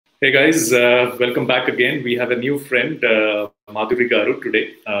Hey guys, welcome back again. We have a new friend, Madhuri Garu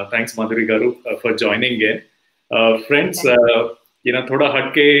today. Thanks Madhuri Garu for joining in. Friends, thoda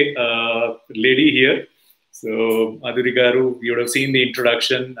hatke lady here. So Madhuri Garu, you would have seen the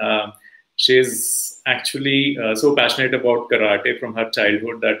introduction. She's actually so passionate about karate from her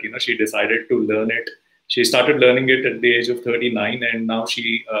childhood that she decided to learn it. She started learning it at the age of 39, and now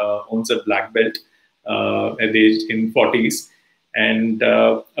she owns a black belt at the age in 40s. And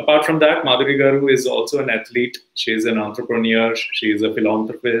apart from that, Madhuri Garu is also an athlete. She's an entrepreneur. She's a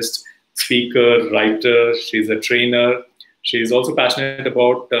philanthropist, speaker, writer. She's a trainer. She's also passionate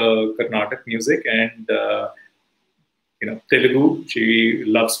about Carnatic music and Telugu. She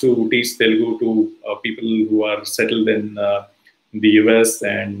loves to teach Telugu to people who are settled in the US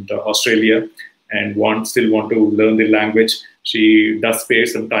and Australia and still want to learn the language. She does spare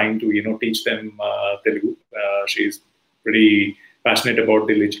some time to teach them Telugu. She's pretty passionate about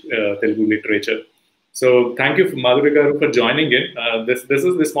the Telugu literature. So thank you, Madhuri Garu, for joining in. This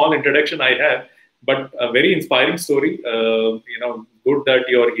is the small introduction I have, but a very inspiring story. Good that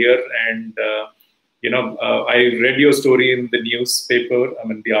you're here, and I read your story in the newspaper. I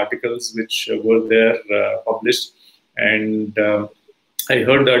mean, the articles which were there published, and I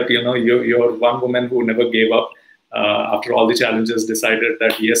heard that you're one woman who never gave up after all the challenges. Decided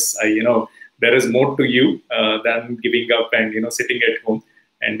that yes, there is more to you than giving up and sitting at home,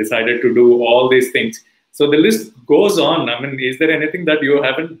 and decided to do all these things. So the list goes on. I mean, is there anything that you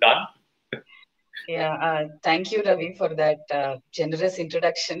haven't done? Yeah, thank you, Ravi, for that generous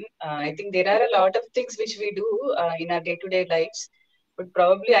introduction. I think there are a lot of things which we do in our day-to-day lives, but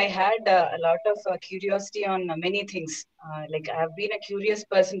probably I had a lot of curiosity on many things. Like I have been a curious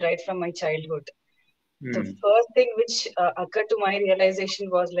person right from my childhood. The first thing which occurred to my realization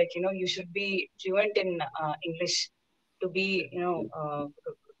was like, you should be fluent in English to be,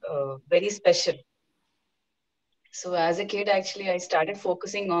 very special. So as a kid, actually, I started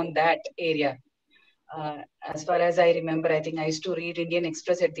focusing on that area. As far as I remember, I think I used to read Indian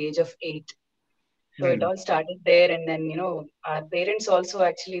Express at the age of 8. So it all started there. And then, our parents also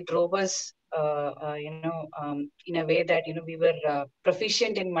actually drove us, in a way that, we were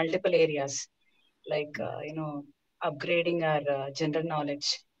proficient in multiple areas, like, upgrading our general knowledge.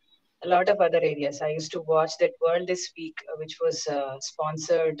 A lot of other areas. I used to watch that World This Week, which was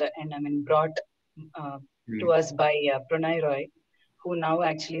sponsored and brought uh, to us by Pranay Roy, who now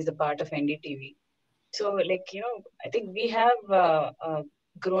actually is a part of NDTV. So, like, I think we have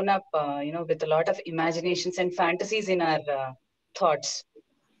grown up, with a lot of imaginations and fantasies in our thoughts.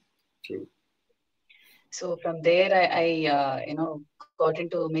 True. So from there, I got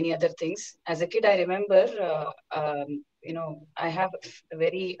into many other things. As a kid, I remember, I have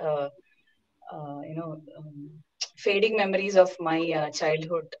very, fading memories of my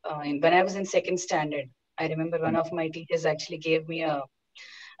childhood. When I was in second standard, I remember one of my teachers actually gave me a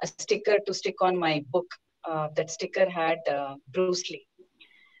sticker to stick on my book. That sticker had Bruce Lee.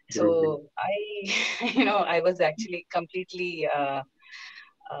 So I was actually completely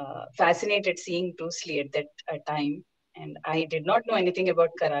fascinated seeing Bruce Lee at that time. And I did not know anything about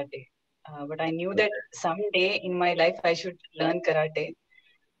karate. But I knew that someday in my life I should learn karate.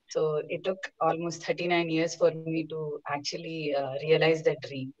 So it took almost 39 years for me to actually realize that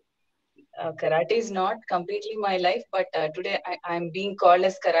dream. Karate is not completely my life, but today I'm being called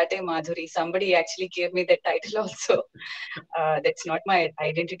as Karate Madhuri. Somebody actually gave me that title also. That's not my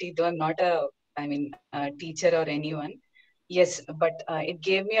identity, though I'm not a teacher or anyone. Yes, but it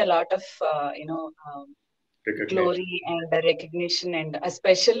gave me a lot of, glory and recognition and a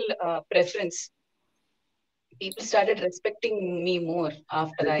special preference. People started respecting me more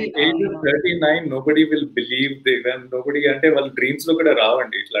after At I, the age of 39, nobody will believe when nobody అంటే వాళ్ళ dreams లో కూడా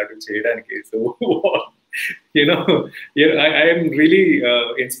రావండి ఇట్లాంటివి చేయడానికి. So I am really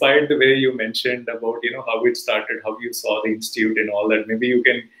inspired the way you mentioned about how it started, how you saw the institute and all that. Maybe you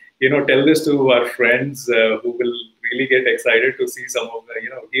can tell this to our friends who will really get excited to see some of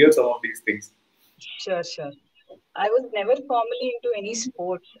hear some of these things. Sure, sure. I was never formally into any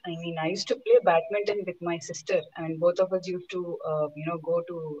sports. I mean, I used to play badminton with my sister. I mean, both of us used to, go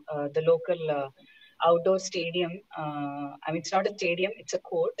to the local outdoor stadium. I mean, it's not a stadium; it's a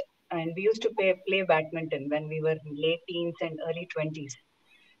court, and we used to play badminton when we were in late teens and early 20s.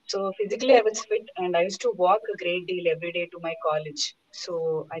 So physically, I was fit, and I used to walk a great deal every day to my college. So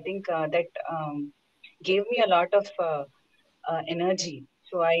I think that gave me a lot of energy.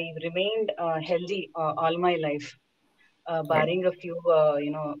 So I remained healthy all my life, barring a few,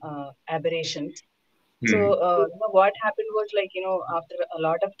 aberrations. So, what happened was like, after a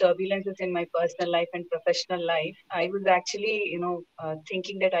lot of turbulences in my personal life and professional life, I was actually,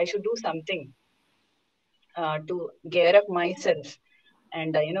 thinking that I should do something to gear up myself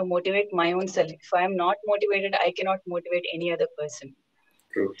and, motivate my own self. If I am not motivated, I cannot motivate any other person.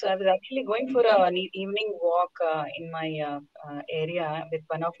 True. So I was actually going for an evening walk in my area with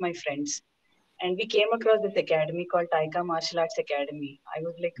one of my friends. And we came across this academy called Taika Martial Arts Academy. I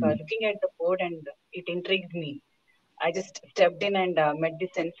was like looking at the board and it intrigued me. I just stepped in and met the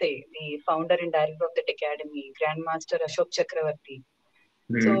sensei, the founder and director of that academy, Grandmaster Ashok Chakravarti.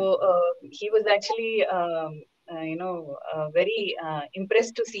 So he was actually, very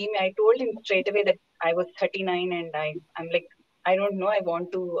impressed to see me. I told him straight away that I was 39 and I'm like, I don't know, I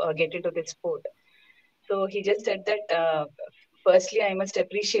want to get into this sport. So he just said that, firstly, I must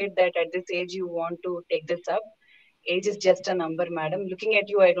appreciate that at this age you want to take this up. Age is just a number, madam. Looking at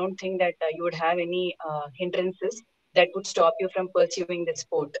you, I don't think that you would have any hindrances that would stop you from pursuing the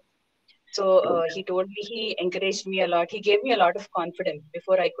sport. So he told me, he encouraged me a lot. He gave me a lot of confidence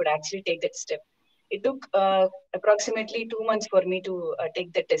before I could actually take that step. It took approximately 2 months for me to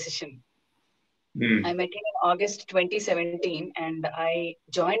take that decision. I met him in August 2017 and I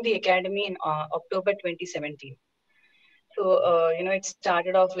joined the academy in October 2017. So, it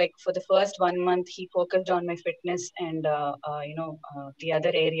started off like for the first 1 month, he focused on my fitness and, the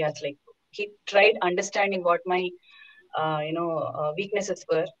other areas. Like he tried understanding what my weaknesses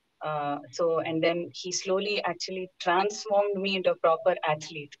were. And then he slowly actually transformed me into a proper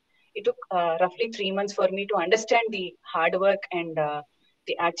athlete. It took roughly 3 months for me to understand the hard work and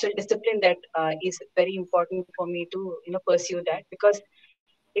the actual discipline that is very important for me to pursue that, because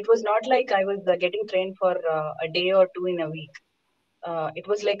it was not like I was getting trained for a day or two in a week. It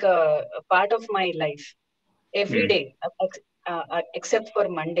was like a part of my life every day, except for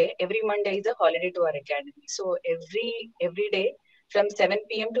Monday. Every Monday is a holiday to our academy. So every day from 7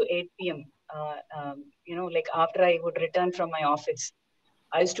 p.m. to 8 p.m. Like after I would return from my office,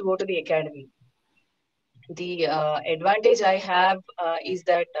 I used to go to the academy. The advantage I have is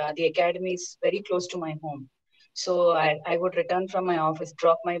that the academy is very close to my home. So I would return from my office,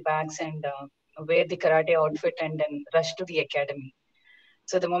 drop my bags, and wear the karate outfit, and then rush to the academy.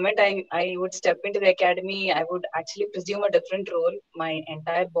 So the moment I would step into the academy, I would actually presume a different role. My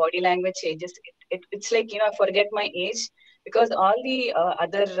entire body language changes. It's like, I forget my age, because all the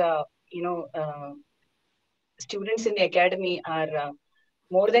other, students in the academy are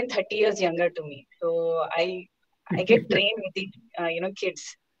more than 30 years younger to me. So I get trained with the,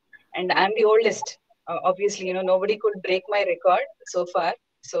 kids, and I'm the oldest. Obviously, nobody could break my record so far.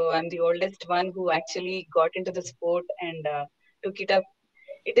 So I'm the oldest one who actually got into the sport and took it up.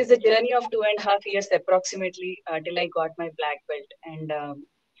 It is a journey of 2.5 years approximately till I got my black belt. And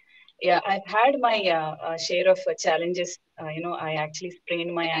yeah, I've had my share of challenges. I actually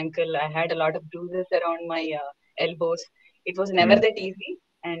sprained my ankle. I had a lot of bruises around my elbows. It was never that easy.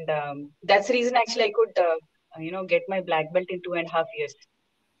 And that's the reason actually I could, get my black belt in 2.5 years.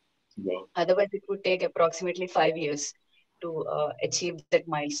 Wow. Otherwise, it would take approximately 5 years to achieve that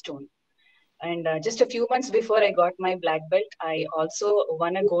milestone. And just a few months before I got my black belt, I also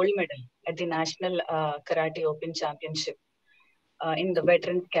won a gold medal at the National Karate Open Championship in the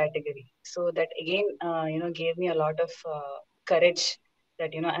veterans category. So that again, gave me a lot of courage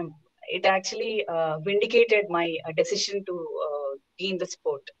that, it actually vindicated my decision to be in the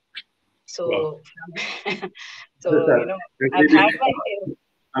sport. Wow. So, so, I've had my,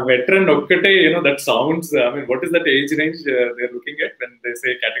 a veteran okkate, that sounds, I mean, what is that age range they're looking at when they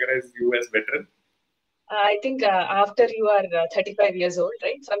say categorize you as veteran? I think after you are 35 years old,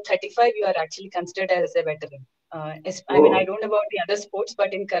 right? From 35, you are actually considered as a veteran. I mean, I don't know about the other sports,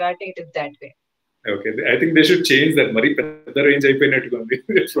 but in karate, it is that way. Okay, I think they should change that. Mari pedda range అయిపోయినట్టుగా ఉంది.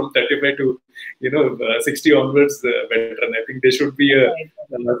 From 35 to 60 onwards, veteran. I think there should be a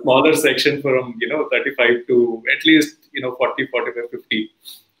smaller section from 35 to at least 40, 45, 50.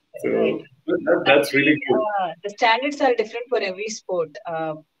 So that's actually, really good. The standards are different for every sport.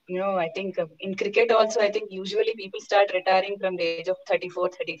 I think in cricket also, I think usually people start retiring from the age of 34,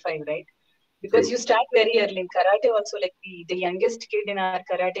 35, right? Because you start very early. In karate also, like the youngest kid in our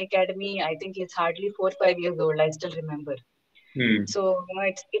karate academy, I think he's hardly 4 or 5 years old. I still remember. So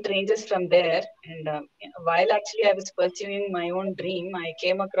it ranges from there. And while actually I was pursuing my own dream, I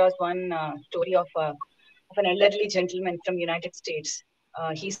came across one story of an elderly gentleman from United States.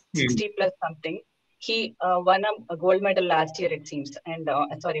 He's 60 plus something. He won a gold medal last year, it seems, and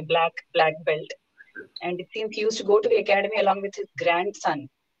black belt. And it seems he used to go to the academy along with his grandson.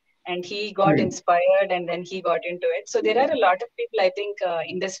 and he got inspired, and then he got into it. So there are a lot of people, I think,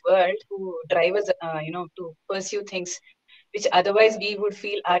 in this world who drive us, to pursue things which otherwise we would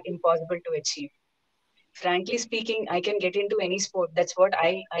feel are impossible to achieve. Frankly speaking, I can get into any sport. That's what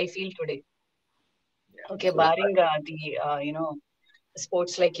I feel today. Okay, So barring the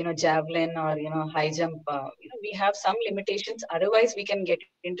sports like javelin or high jump. We have some limitations. Otherwise, we can get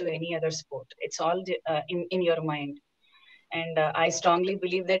into any other sport. It's all in your mind. And I strongly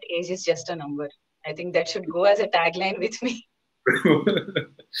believe that age is just a number. I think that should go as a tagline with me.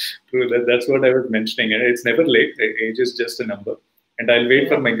 true. That's what I was mentioning. And it's never late. Age is just a number. And I'll wait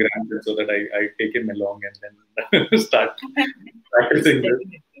for Right. my grandson so that I take him along and then start practicing this.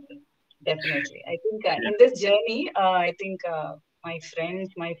 Definitely. Definitely. I think in this journey, I think my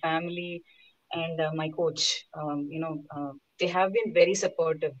friends, my family, and my coach, they have been very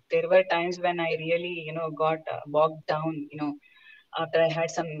supportive. There were times when I really, got bogged down, after I had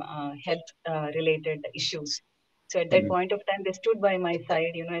some health related issues. So at that Mm. point of time, they stood by my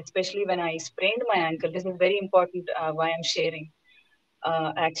side, especially when I sprained my ankle. This is very important why I'm sharing.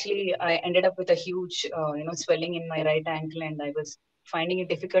 Actually, I ended up with a huge, swelling in my right ankle, and I was finding it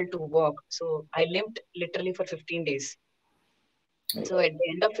difficult to walk. So I limped literally for 15 days. So at the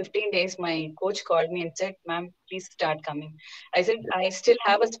end of 15 days, my coach called me and said, "Ma'am, please start coming." I said, "I still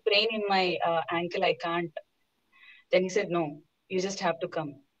have a sprain in my ankle. I can't." Then he said, "No, you just have to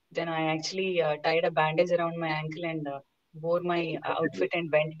come." Then I actually tied a bandage around my ankle and wore my outfit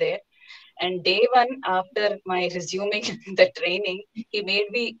and went there. And day one, after my resuming the training, he made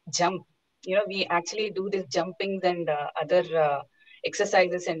me jump. We actually do this jumpings and other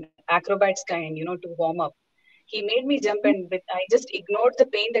exercises and acrobats kind, to warm up. He made me jump, and I just ignored the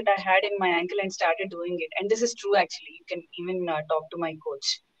pain that I had in my ankle and started doing it. And this is true, actually. You can even talk to my coach.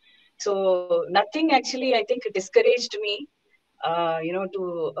 So nothing actually, I think, discouraged me,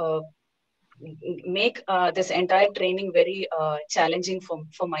 to make this entire training very challenging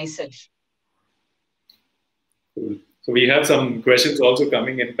for myself. Cool. So we have some questions also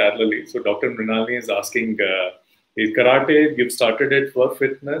coming in parallelly. So Dr. Mrinalini is asking, is karate, you've started it for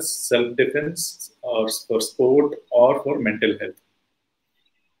fitness, self-defense, or for sport, or for mental health?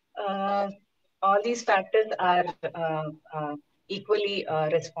 All these factors are equally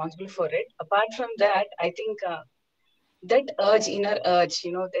responsible for it. Apart from that, I think that inner urge,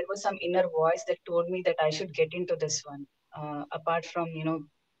 there was some inner voice that told me that I should get into this one. Apart from,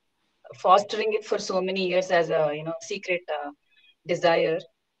 fostering it for so many years as a, secret desire,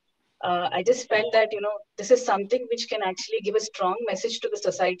 I just felt that, this is something which can actually give a strong message to the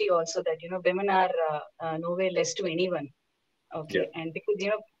society also, that, women are no way less to anyone. Yeah. Okay. And because,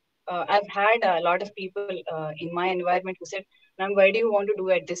 I've had a lot of people in my environment who said, "Ma'am, why do you want to do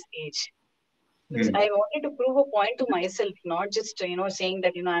at this age?" Because Mm. I wanted to prove a point to myself, not just, saying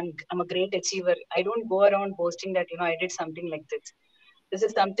that, I'm a great achiever. I don't go around boasting that, I did something like this. This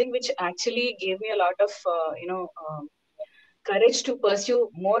is something which actually gave me a lot of, courage to pursue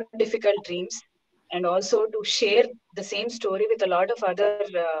more difficult dreams, and also to share the same story with a lot of other,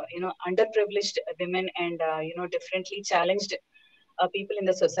 underprivileged women and, differently challenged people in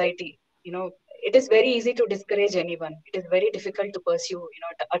the society. It is very easy to discourage anyone. It is very difficult to pursue,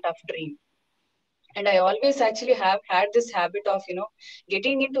 a tough dream. And I always actually have had this habit of,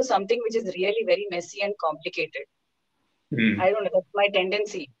 getting into something which is really very messy and complicated. Mm. I don't know, that's my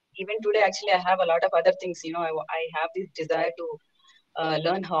tendency. Even today, actually, I have a lot of other things. I have this desire to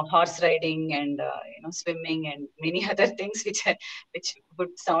learn horse riding and swimming and many other things which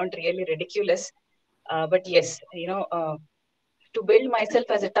would sound really ridiculous. But yes, to build myself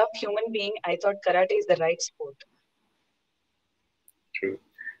as a tough human being, I thought karate is the right sport. True.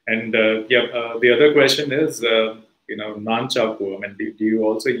 And the other question is, nunchaku. I mean, do you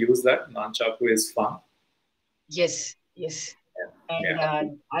also use that? Nunchaku is fun. Yes, yes. And Yeah.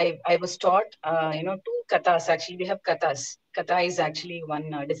 I was taught, two katas. Actually, we have katas. Kata is actually one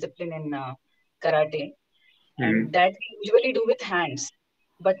discipline in karate, and Mm. that we usually do with hands.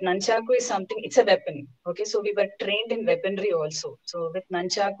 But nunchaku is something. It's a weapon. Okay, so we were trained in weaponry also. So with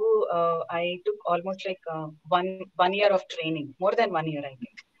nunchaku, I took almost like one year of training, more than 1 year, I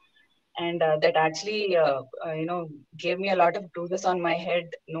think. And that actually, gave me a lot of bruises on my head,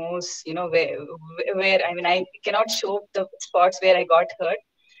 nose, where I mean, I cannot show the spots where I got hurt,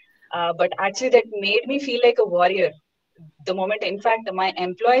 but actually that made me feel like a warrior. The moment, in fact, my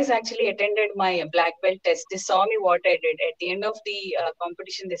employees actually attended my black belt test. They saw me what I did. At the end of the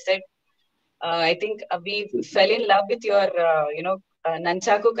competition, they said, I think we fell in love with your,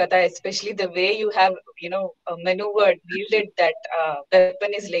 nunchaku kata, especially the way you have, maneuvered, wielded that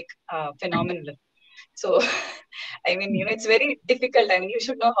weapon is like phenomenal. So I mean, it's very difficult. I mean, you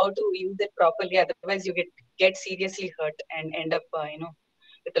should know how to use it properly, otherwise you get seriously hurt and end up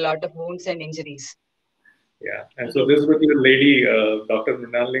with a lot of wounds and injuries. Yeah, and so this particular lady, Dr.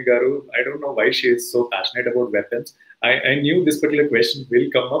 Mrinalini Garu, I don't know why she is so passionate about weapons. I knew this particular question will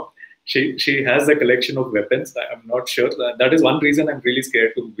come up. She has a collection of weapons. I'm not sure. That is one reason I'm really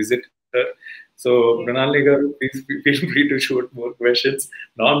scared to visit her. So, Yeah. Mrinalini Garu, please feel free to shoot more questions,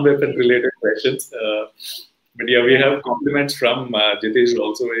 non-weapon related questions. But yeah, we have compliments from Jitesh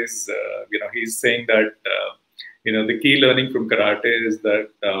also. He's saying that the key learning from karate is that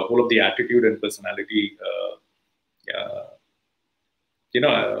whole of the attitude and personality. Uh,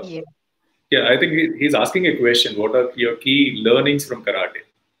 Yeah. yeah, I think he's asking a question. What are your key learnings from karate?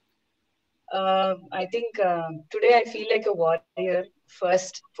 I think today I feel like a warrior.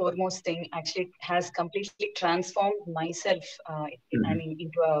 First, foremost thing, actually, it has completely transformed myself. I Mm-hmm. mean,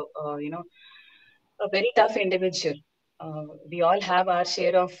 into a very tough individual. We all have our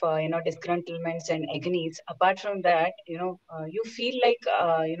share of disgruntlements and agonies. Apart from that, you feel like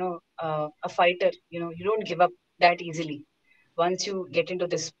a fighter. You don't give up that easily once you get into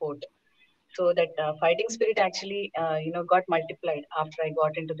this sport. So that fighting spirit actually got multiplied after I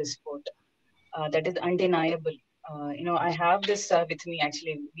got into this sport. That is undeniable. I have this with me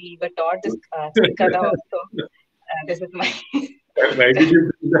actually. We were taught this Sankata also. This is my Why did you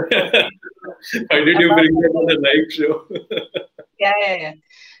bring that? Why did you apart bring from that on that, the live show? yeah.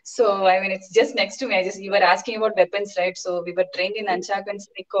 So I mean, it's just next to me. You were asking about weapons, right? So we were trained in Anchak and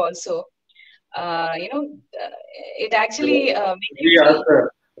Stick also. Uh, you know, uh, it actually made me Ravi feel. asked a,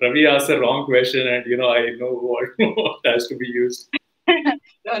 Ravi asked a wrong question, and I know what has to be used.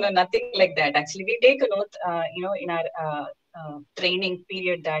 No, nothing like that. Actually, we take an oath, in our training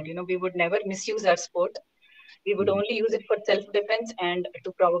period that we would never misuse our sport. We would only use it for self-defense and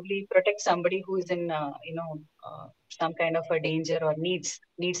to probably protect somebody who is in, some kind of a danger or needs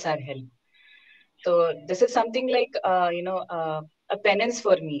our help. So this is something like, a penance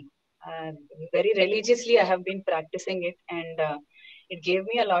for me. Uh, Very religiously, I have been practicing it, and it gave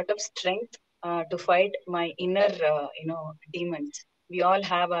me a lot of strength to fight my inner, demons. We all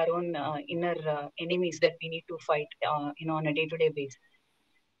have our own inner enemies that we need to fight, on a day-to-day basis.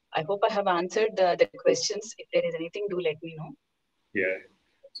 I hope I have answered the questions. If there is anything, do let me know. Yeah.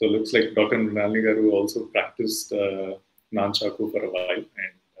 So looks like Dr. Mrinalini Garu also practiced Nanchaku for a while,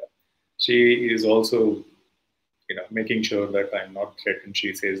 and she is also making sure that I'm not threatened.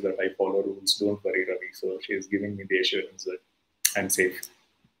 She says that I follow rules. Don't worry, Ravi. So she is giving me the assurance that I'm safe.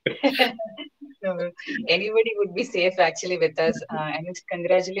 No, anybody would be safe actually with us. I must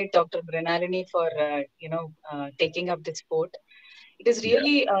congratulate Dr. Brenalini for taking up this sport. It is Yeah.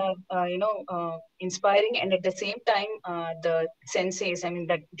 really inspiring, and at the same time, the senseis, I mean,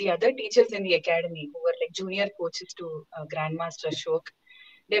 that the other teachers in the academy who were like junior coaches to Grandmaster Ashok,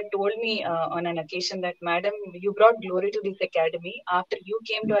 they've told me on an occasion that, Madam, you brought glory to this academy. After you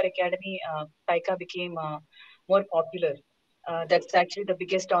came to our academy, Taika became more popular. That's actually the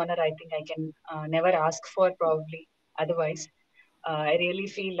biggest honor I think I can never ask for, probably otherwise. I really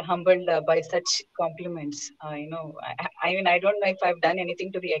feel humbled by such compliments. I mean, I don't know if I've done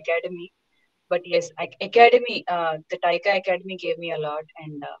anything to the academy, but yes, academy, the Taika Academy gave me a lot,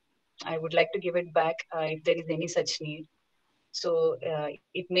 and I would like to give it back if there is any such need. So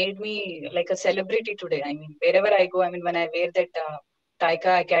it made me like a celebrity today. I mean, wherever I go, I mean, when I wear that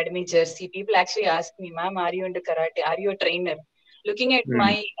Taika Academy jersey, people actually ask me, "Ma'am, are you into karate? Are you a trainer?" Looking at Mm.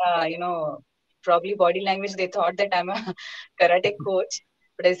 my, probably body language, they thought that I'm a karate coach.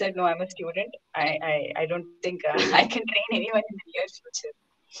 But I said, no, I'm a student. I don't think I can train anyone in the near future.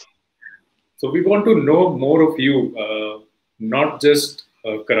 So we want to know more of you, not just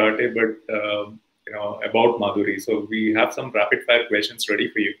karate, but about Madhuri. So we have some rapid fire questions ready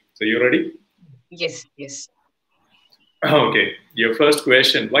for you. So you ready? Yes. Okay. Your first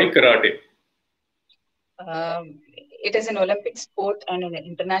question: why karate? Um, it is an Olympic sport and an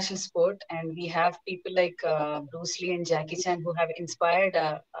international sport, and we have people like Bruce Lee and Jackie Chan who have inspired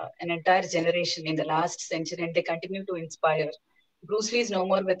an entire generation in the last century, and they continue to inspire. Bruce Lee is no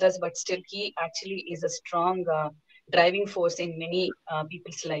more with us, but still, he actually is a strong driving force in many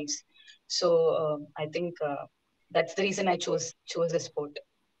people's lives. So I think that's the reason I chose the sport.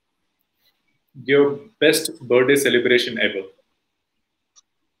 Your best birthday celebration ever?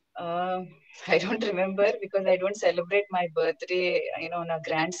 Uh, I don't remember because I don't celebrate my birthday, on a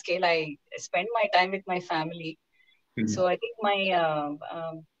grand scale. I spend my time with my family. Mhm. So I think my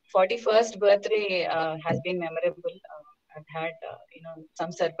 41st birthday has been memorable. I've had,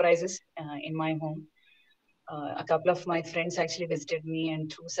 some surprises in my home. A couple of my friends actually visited me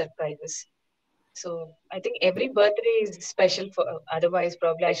and threw surprises. So I think every birthday is special for. Otherwise,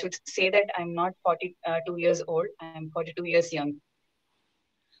 probably I should say that I'm not 42 years old. I'm 42 years young.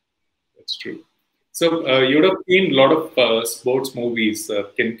 That's true. So you would have seen a lot of sports movies.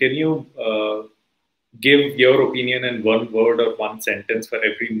 Can you give your opinion in one word or one sentence for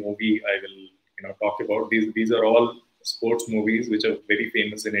every movie I will talk about? These are all sports movies which are very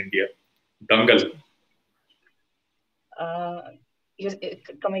famous in India. Dangal. Uh,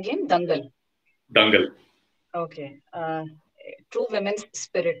 Come again, Dangal. Dangal. Okay. True women's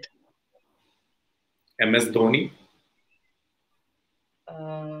spirit. MS Dhoni.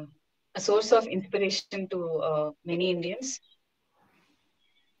 A source of inspiration to many Indians.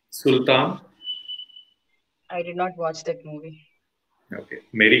 Sultan. I did not watch that movie. Okay.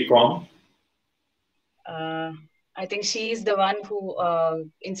 Mary Kom. I think she is the one who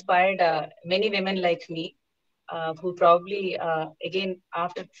inspired many women like me, who probably, again,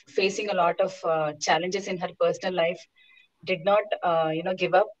 after facing a lot of challenges in her personal life, did not,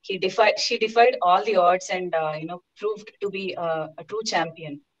 give up. She defied all the odds and, proved to be a true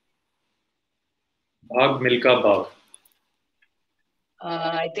champion. Bhag Milka Bhag.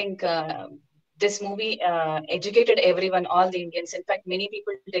 I think this movie educated everyone, all the Indians. In fact, many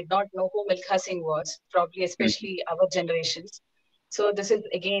people did not know who Milkha Singh was, probably especially our generations. So this is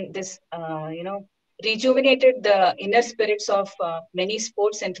again this rejuvenated the inner spirits of many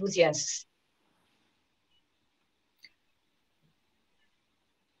sports enthusiasts.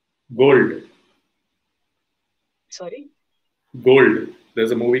 Gold. Sorry, Gold.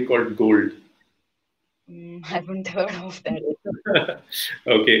 There's a movie called Gold. I haven't heard of that.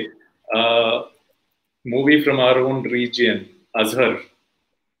 Okay. Movie from our own region, Azhar.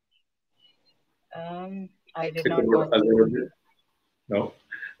 I did It's not about watch. Azhar. No.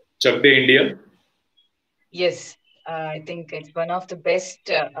 Chak De India. Yes, I think it's one of the best,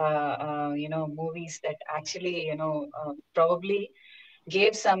 movies that actually, probably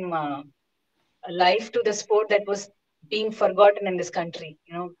gave some life to the sport that was being forgotten in this country.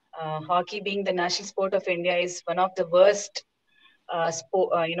 Hockey being the national sport of India is one of the worst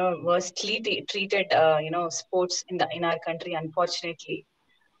treated, sports in our country. Unfortunately,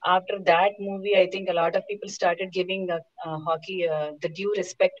 after that movie, I think a lot of people started giving hockey the due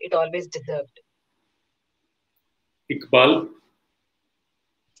respect it always deserved. Iqbal.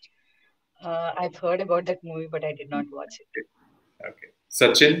 I've heard about that movie, but I did not watch it. Okay.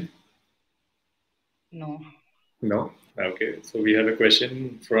 Sachin. No. No. Okay. So we have a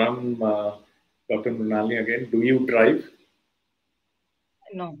question from Dr. Mrinalini again. Do you drive?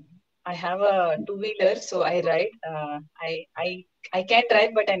 No. I have a two-wheeler, so I ride. I can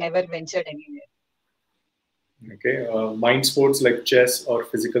drive, but I never ventured anywhere. Okay. Mind sports like chess or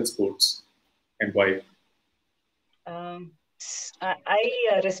physical sports, and why?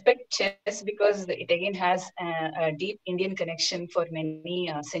 I respect chess because it again has a deep Indian connection for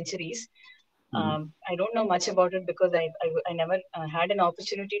many centuries. I don't know much about it because I never had an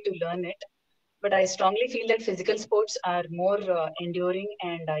opportunity to learn it. But I strongly feel that physical sports are more enduring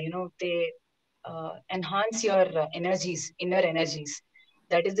and, they enhance your inner energies.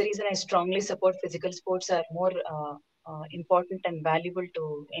 That is the reason I strongly support physical sports are more important and valuable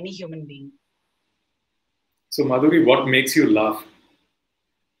to any human being. So Madhuri, what makes you laugh?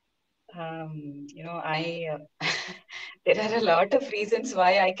 I there are a lot of reasons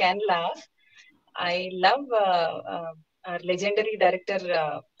why I can laugh. I love our legendary director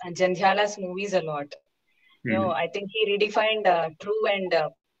Jandhyala's movies a lot. I think he redefined true and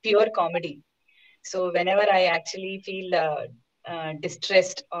pure comedy. So whenever I actually feel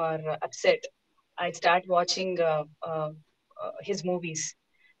distressed or upset, I start watching his movies.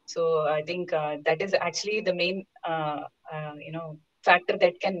 So I think that is actually the main, factor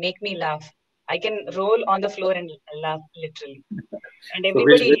that can make me laugh. I can roll on the floor and laugh literally, and So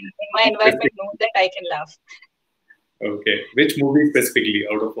which everybody in my environment knows that I can laugh. okay, which movie specifically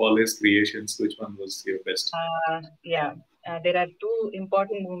out of all his creations, which one was your best? Yeah, there are two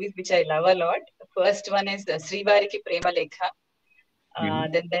important movies which I love a lot. The first one is Srivariki Prema Lekha.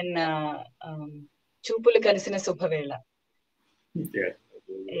 Then Chupulu Kalisina Subhavela. Yeah.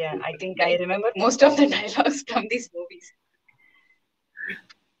 Yeah, I think I remember most of the dialogues from these movies.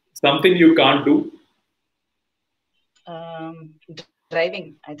 Something you can't do?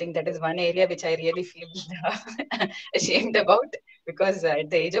 Driving. I think that is one area which I really feel ashamed about because at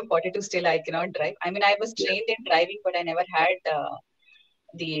the age of 42 still I cannot drive. I mean, I was trained in driving, but I never had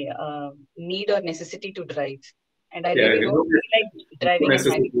the need or necessity to drive. And I Yeah, really don't feel like no driving and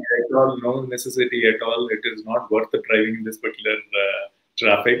necessity having. at all. No necessity at all. It is not worth the driving in this particular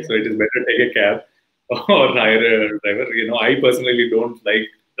traffic. So it is better take a cab or hire a driver. I personally don't like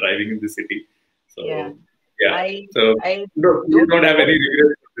driving in the city. So Yeah. yeah. I So I no, you don't don't have know. any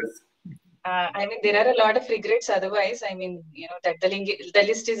regrets for this. I mean, there are a lot of regrets. Otherwise, I mean, that the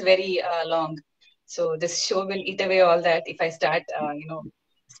list is very long. So this show will eat away all that if I start,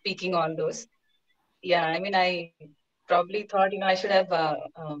 speaking all those. Yeah, I mean, I probably thought, I should have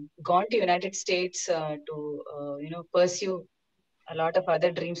gone to United States to, pursue a lot of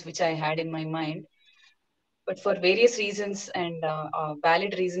other dreams which I had in my mind. But for various reasons and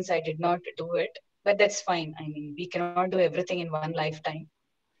valid reasons, I did not do it. But that's fine. I mean, we cannot do everything in one lifetime.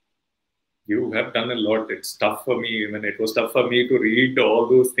 You have done a lot. It's tough for me. I mean, it was tough for me to read all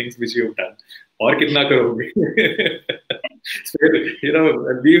those things which you have done. और कितना करोगे? So,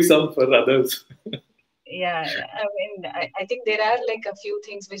 leave some for others. Yeah, I mean, I think there are like a few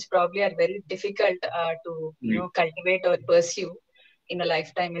things which probably are very difficult to, cultivate or pursue in a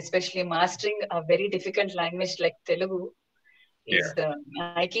lifetime, especially mastering a very difficult language like Telugu is, Yeah.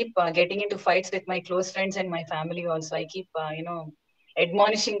 I keep getting into fights with my close friends and my family also. I keep,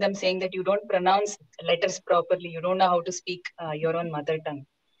 admonishing them saying that you don't pronounce letters properly. You don't know how to speak your own mother tongue.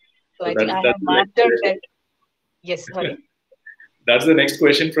 So So I think I that's have the next mastered that. question. Yes, sorry. That's the next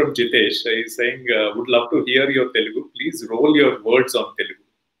question from Jitesh. He's saying, would love to hear your Telugu. Please roll your words on Telugu.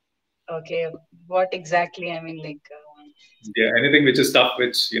 Okay, what exactly? I mean, like. Yeah, anything which is tough,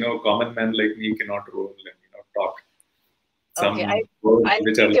 which, common man like me cannot roll and, talk. Okay, Some words I'll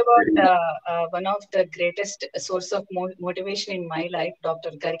which are speak like about very, one of the greatest source of motivation in my life,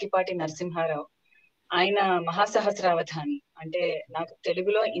 Dr. Garikipati Narsimha Rao. ఆయన మహాసహస్రావధాని అంటే నాకు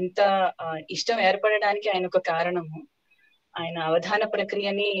తెలుగులో ఇంత ఇష్టం ఏర్పడడానికి ఆయన ఒక కారణము. ఆయన అవధాన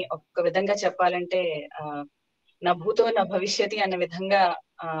ప్రక్రియని ఒక విధంగా చెప్పాలంటే నా భూతో నా భవిష్యతి అన్న విధంగా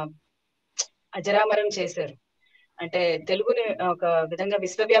అజరామరం చేశారు. అంటే తెలుగుని ఒక విధంగా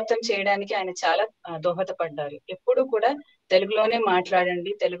విశ్వవ్యాప్తం చేయడానికి ఆయన చాలా దోహదపడ్డారు. ఎప్పుడు కూడా తెలుగులోనే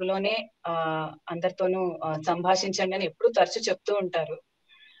మాట్లాడండి, తెలుగులోనే అందరితోనూ సంభాషించండి అని ఎప్పుడు తరచు చెప్తూ ఉంటారు.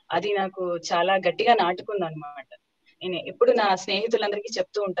 అది నాకు చాలా గట్టిగా నాటుకుంది అనమాట. నేను ఎప్పుడు నా స్నేహితులందరికీ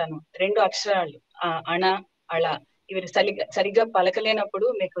చెప్తూ ఉంటాను, 2 అక్షరాలు అణ, అళ ఇవి సరిగ్గా పలకలేనప్పుడు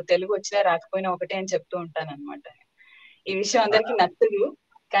మీకు తెలుగు వచ్చినా రాకపోయినా ఒకటే అని చెప్తూ ఉంటాను అనమాట. ఈ విషయం అందరికీ నచ్చదు,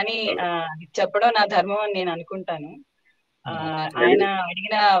 కానీ చెప్పడం నా ధర్మం అని నేను అనుకుంటాను. ఆయన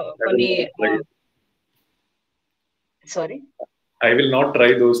అడిగిన కొన్ని sorry I will not try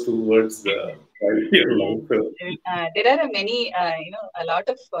those 2 words here life. There are many, a lot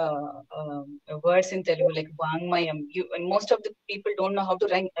of words in Telugu like Vangmayam. Most of the people don't know how to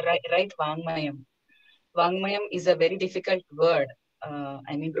write Vangmayam. Vangmayam is a very difficult word.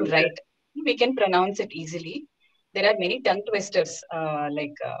 I mean, to write. We can pronounce it easily. There are many tongue twisters.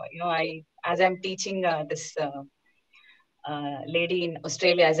 As I'm teaching this lady in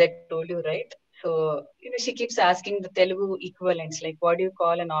Australia, as I told you, right? So, she keeps asking the Telugu equivalents, like what do you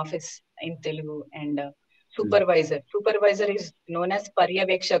call an office in Telugu? And supervisor. Supervisor is known as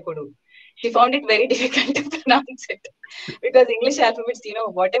Paryavekshakudu. She found it very difficult to pronounce it because English alphabets,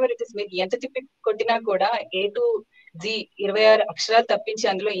 whatever it is, మీకు ఎంత తిప్పి కొట్టినా కూడా A to Z 26 అక్షరాలు తప్పించి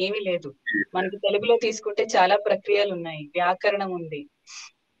అందులో ఏమీ లేదు. మనకి తెలుగులో తీసుకుంటే చాలా ప్రక్రియలు ఉన్నాయి, వ్యాకరణం ఉంది,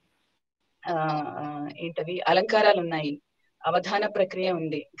 ఏంటవి అలంకారాలు ఉన్నాయి, అవధాన ప్రక్రియ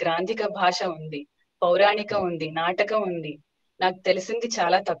ఉంది, గ్రాంధిక భాష ఉంది, పౌరాణిక ఉంది, నాటకం ఉంది. నాకు తెలిసింది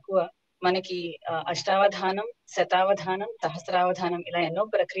చాలా తక్కువ. మనకి అష్టావధానం, శతావధానం, సహస్రావధానం ఇలా ఎన్నో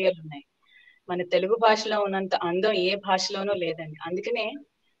ప్రక్రియలు ఉన్నాయి. మన తెలుగు భాషలో ఉన్నంత అందం ఏ భాషలోనూ లేదండి. అందుకనే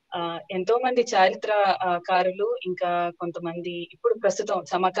ఎంతో మంది చారిత్రకారులు ఇంకా కొంతమంది ఇప్పుడు ప్రస్తుతం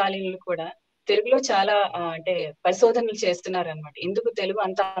సమకాలీనులు కూడా తెలుగులో చాలా అంటే పరిశోధనలు చేస్తున్నారు అనమాట. ఎందుకు తెలుగు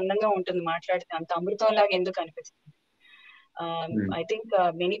అంత అందంగా ఉంటుంది, మాట్లాడితే అంత అమృతం లాగా ఎందుకు అనిపిస్తుంది. I think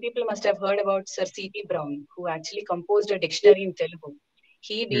many people must have heard about Sir C.P. Brown, who actually composed a dictionary in Telugu.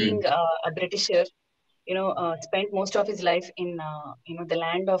 He being a Britisher, spent most of his life in the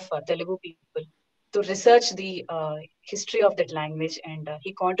land of Telugu people to research the history of that language, and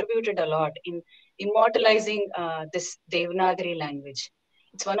he contributed a lot in immortalizing this Devanagari language.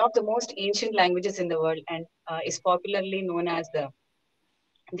 It's one of the most ancient languages in the world and is popularly known as the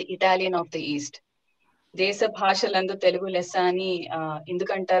Italian of the East. దేశ భాషలందు తెలుగు లెస్స అని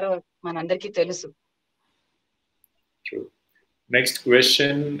ఎందుకంటారో మనందరికీ తెలుసు. True. Next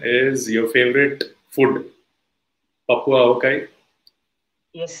question is your favorite food? Papua Awakai?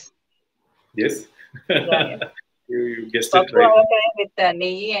 Yes. Yes? Yeah. You guessed Papua it right. Awakai with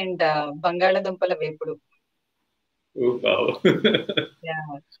నెయ్యి and బంగాళదుంపల వేపుడు. Oh, wow. Yeah.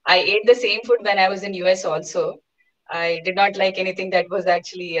 I ate the same food when I was in US also. I did not like anything that was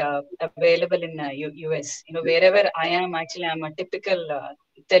actually available in US. Wherever I am, actually, I'm a typical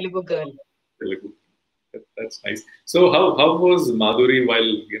Telugu girl. Telugu. That's nice. So how was Madhuri while,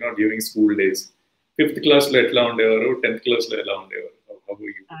 during school days? Fifth class లో ఎట్లా ఉండేవారు, 10th class లో ఎలా ఉండేవారు? How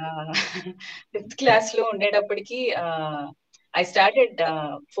were you? Fifth class లో ఉండేటప్పటికి I started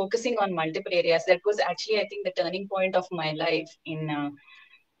focusing on multiple areas. That was actually, I think, the turning point of my life.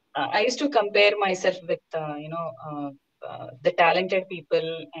 I used to compare myself with, the talented people,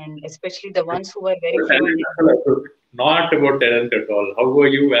 and especially the ones who were very fluent in. Not about talent at all. How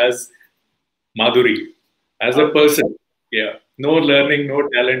were you as Madhuri, as a Okay. person? Yeah, no learning, no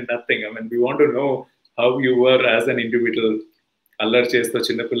talent, nothing. I mean, we want to know how you were as an individual. అల్లరి చేస్తూ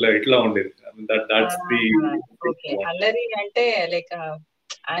చిన్నపిల్ల ఎట్లా ఉండేది? I mean, that's the Okay. Allari ante like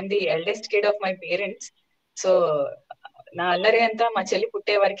I'm the eldest kid of my parents. So నా అల్లరి అంతా మా చెల్లి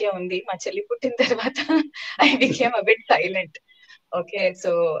పుట్టే వరకే ఉంది. మా చెల్లి పుట్టిన తర్వాత I became a bit silent. Okay,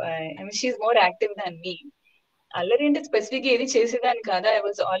 so I mean, she's more active than me. అల్లరి అంటే స్పెసిఫిక్ ఏది చేసేదాన్ని కాదా. I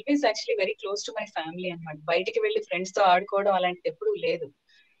was always actually very close to my family అనమాట. బయటికి వెళ్ళి ఫ్రెండ్స్ తో ఆడుకోవడం అలాంటిది ఎప్పుడూ లేదు.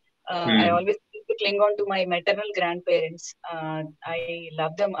 I always used to cling on to my maternal grandparents. I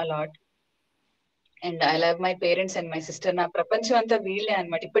love them a lot. And I love my parents and my sister. నా ప్రపంచం అంతా వీళ్ళే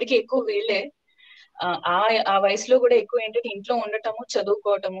అనమాట. ఇప్పటికీ ఎక్కువ వీళ్ళే. ఆ వయసులో కూడా ఎక్కువ ఏంటంటే ఇంట్లో ఉండటము,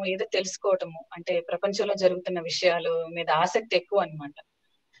 చదువుకోవటము, ఏదో తెలుసుకోవటము, అంటే ప్రపంచంలో జరుగుతున్న విషయాలు మీద ఆసక్తి ఎక్కువ అనమాట.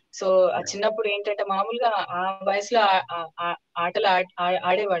 సో చిన్నప్పుడు ఏంటంటే మామూలుగా ఆ వయసులో ఆటలు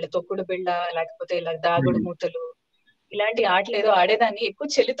ఆడేవాళ్ళు. తొక్కుడు బిళ్ళ, లేకపోతే ఇలా దాగుడు మూతలు, ఇలాంటి ఆటలు ఏదో ఆడేదాన్ని. ఎక్కువ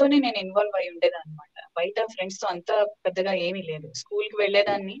చెల్లితోనే నేను ఇన్వాల్వ్ అయి ఉండేదాన్ని అనమాట. బయట ఫ్రెండ్స్ తో అంత పెద్దగా ఏమీ లేదు. స్కూల్ కి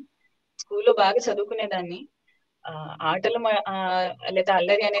వెళ్ళేదాన్ని, స్కూల్లో బాగా చదువుకునేదాన్ని. ఆటలు లేదా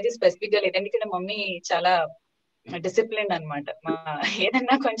అల్లరి అనేది స్పెసిఫిక్ గా లేదు. ఎందుకంటే మమ్మీ చాలా డిసిప్లిన్ అనమాట.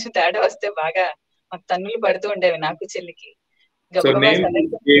 ఏదన్నా కొంచెం తేడా వస్తే బాగా మాకు తన్నులు పడుతూ ఉండేవి నాకు చెల్లికి. గబగబా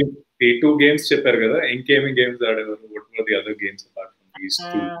ఈ 2 గేమ్స్ చెప్పారు కదా, ఇంకేమి గేమ్స్ ఆడేవారు? What were the other games apart from these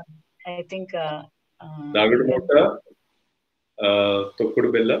 2? I think దాగుడు మూత, తొక్కుడు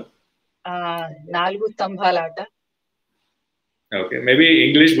బిళ్ళ, 4 స్తంభాల ఆట. Okay, maybe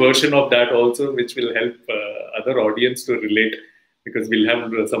English version of that also, which will help other audience to relate, because we'll have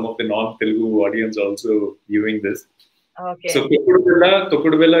some of the non-Telugu audience also viewing this. Okay. So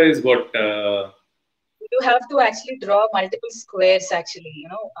Tokkudu Bella is what? You have to actually draw multiple squares actually,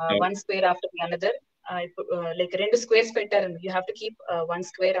 okay. One square after the another. Like rendu squares pettaru. You have to keep one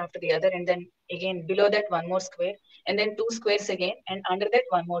square after the other, and then again below that one more square, and then 2 squares again, and under that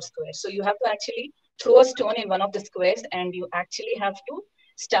one more square. So you have to actually throw a stone in one of the squares, and you actually have to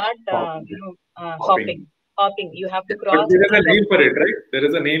start hopping. You have to cross. But there is a name for it, right? There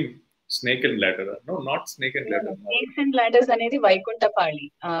is a name. Snake and ladder. No, not snake and ladder. Snakes and ladders అనేది వైకుంఠపాళి.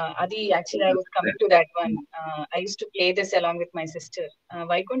 అది actually I was coming to that one. I use to play this along with my sister.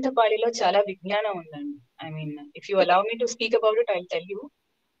 వైకుంఠపాళిలో చాలా విజ్ఞానం ఉందండి. I mean if you allow me to speak about it, I will tell you.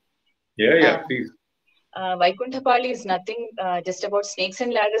 Yeah, please. వైకుంఠపాళి is nothing just about snakes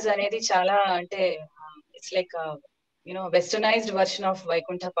and ladders అనేది చాలా అంటే it's like westernised version of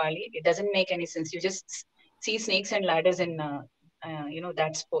వైకుంఠపాళి. It doesn't make any sense. You just see snakes and ladders in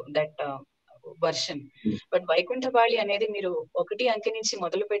that version. But వైకుంఠపాళి అనేది మీరు 1 అంకె నుంచి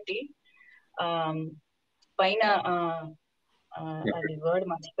మొదలుపెట్టి పైన అది వర్డ్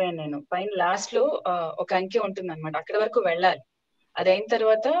మర్చిపోయాను నేను. పైన లాస్ట్ లో 1 అంకె ఉంటుంది అనమాట. అక్కడ వరకు వెళ్ళాలి. అది అయిన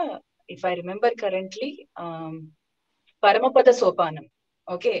తర్వాత if I remember currently పరమపద సోపానం.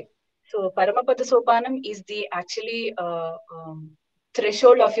 Okay, so పరమపద సోపానం is the actually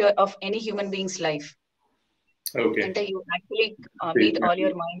threshold of any human being's life. Okay. And you actually meet all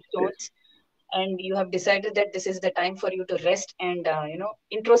your milestones, and you have decided that this is the time for you to rest and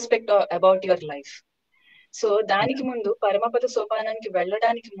introspect about your life. So దానికి ముందు పరమపద సోపానానికి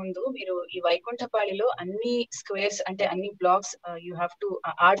వెళ్ళడానికి ముందు మీరు ఈ వైకుంఠపాళిలో అన్ని squares అంటే అన్ని blocks you have to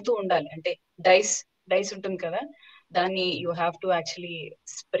ఆడుతూ ఉండాలి. అంటే డైస్ ఉంటుంది కదా, దాన్ని you have to actually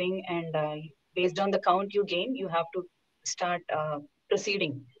spring, and based on the count you gain you have to start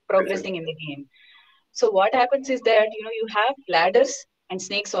progressing in the game. So what happens is that you have ladders and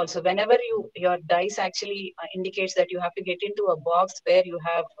snakes also. Whenever your dice actually indicates that you have to get into a box where you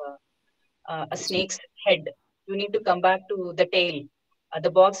have a snake's head, you need to come back to the tail,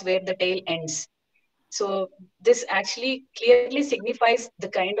 the box where the tail ends. So this actually clearly signifies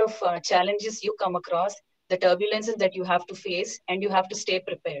the kind of challenges you come across, the turbulences that you have to face, and you have to stay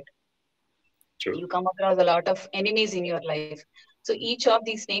prepared. True. You come across a lot of enemies in your life. So each of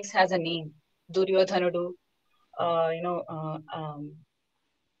these snakes has a name. Duryodhanudu,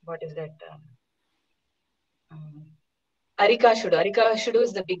 what is that? Arikashudu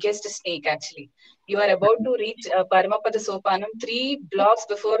is the biggest snake actually. You are about to reach Paramapada Sopanam. 3 blocks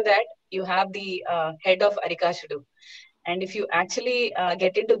before that, you have the head of Arikashudu. And if you actually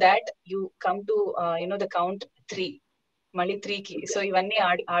get into that, you come to, the count 3. మళ్ళీ 3కి. So ఇవన్నీ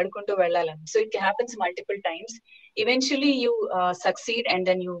ఆడుకుంటూ వెళ్ళాలని. So it happens multiple times. Eventually you succeed and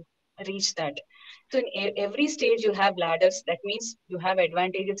then you reach that. So in every stage you have ladders. That means you have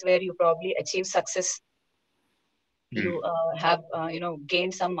advantages where you probably achieve success. You have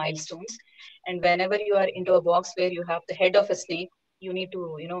gained some milestones, and whenever you are into a box where you have the head of a snake, you need to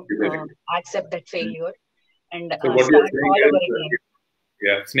accept that failure and So what you're start saying all is, over again.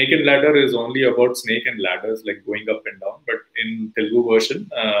 yeah, Snake and Ladder is only about snake and ladders, like going up and down. But in Telugu version,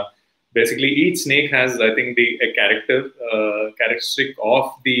 basically each snake has, I think, a characteristic of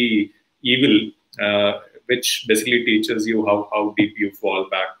the evil, which basically teaches you how deep you fall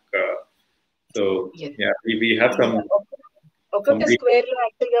back. So Yes. yeah, we have some. ఒక్కొక్క square లో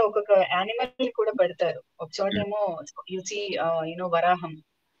actual గా ఒక్కొక్క animal కూడా పెడతారు. ఒక చోటేమో you see వరాహం,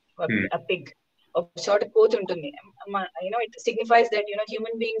 Pig. ఒక చోట కోతి ఉంటుంది. It signifies that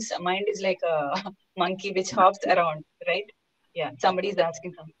human beings mind is like monkey which hops around, right? Yeah, somebody is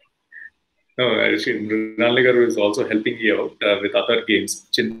asking something. No, actually, Mrinalini garu is also helping you out with other games.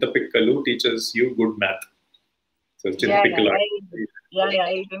 Chintapikkalu teaches you good math. So Chintapikkalu.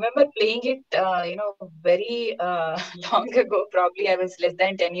 I remember playing it, very long ago. Probably I was less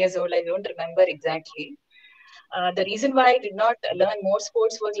than 10 years old. I don't remember exactly. The reason why I did not learn more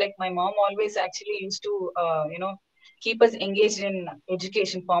sports was like my mom always actually used to, keep us engaged in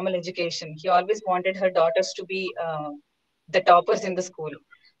education, formal education. He always wanted her daughters to be the toppers in the school.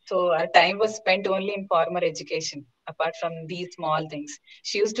 So our time was spent only in formal education, apart from these small things.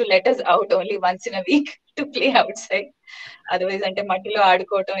 She used to let us out only once in a week to play outside. Otherwise, ante mattilo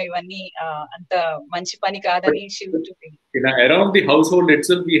aadukotam ivanni anta manchi pani kaadani she used to think. Around the household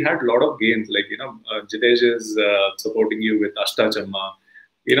itself, we had a lot of games. Like Jitesh is supporting you with Ashtachamma.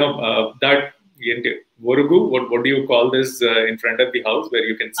 That Vorugu. What do you call this in front of the house where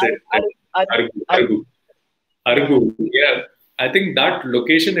you can sit? Argu. Yeah. I think that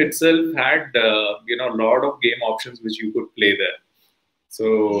location itself had a lot of game options which you could play there. So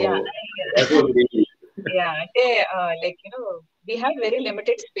that was really we had very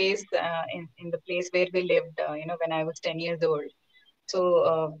limited space in the place where we lived. When I was 10 years old, so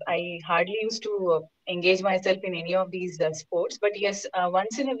I hardly used to engage myself in any of these sports. But yes,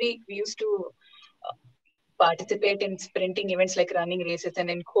 once in a week we used to participate in sprinting events like running races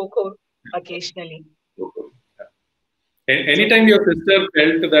and in Kho occasionally. Anytime your sister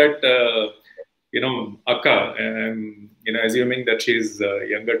felt that, Akka, assuming that she's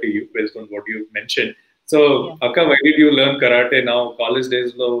younger to you based on what you mentioned. So, yeah. Akka, why did you learn karate now? College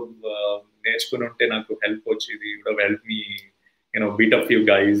days, నేర్చుకుంటే నాకు help వచ్చేది. You would have helped me, beat a few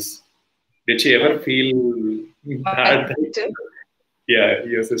guys. Did she ever feel bad? Yeah,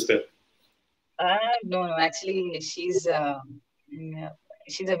 your sister. No, actually, she's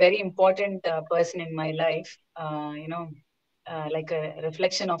a very important person in my life. Like a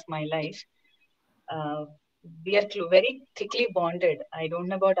reflection of my life. We are very thickly bonded. I don't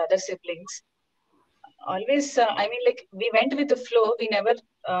know about other siblings. Always, we went with the flow. We never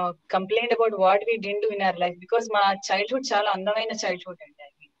complained about what we didn't do in our life because my childhood chala andamaina childhood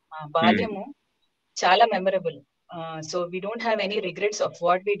andi. Ma badyamu chala memorable. So we don't have any regrets of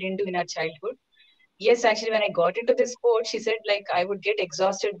what we didn't do in our childhood. Yes, actually, when I got into this sport, she said I would get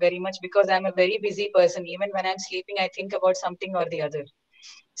exhausted very much because I'm a very busy person. Even when I'm sleeping, I think about something or the other.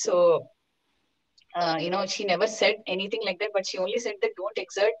 So, she never said anything like that, but she only said that don't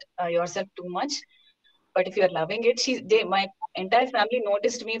exert yourself too much. But if you're loving it, my entire family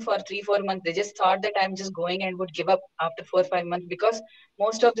noticed me for 3-4 months. They just thought that I'm just going and would give up after 4-5 months because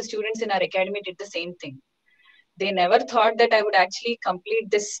most of the students in our academy did the same thing. They never thought that I would actually complete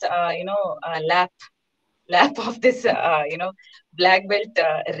this, lap of this, black belt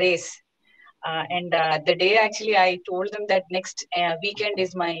race. And the day actually I told them that next weekend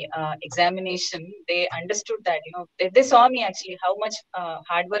is my examination, they understood that, they saw me actually how much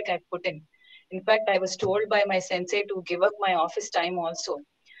hard work I put in. In fact, I was told by my sensei to give up my office time also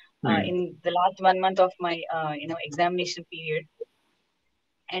in the last 1 month of my, examination period.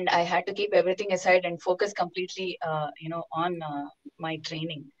 And I had to keep everything aside and focus completely, on my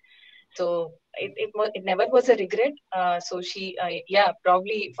training. So it never was a regret. So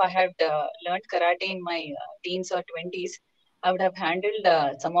probably if I had learned karate in my teens or 20s, I would have handled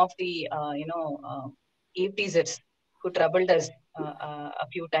some of the, eve teasers who troubled us a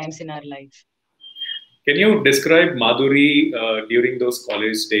few times in our life. Can you describe Madhuri during those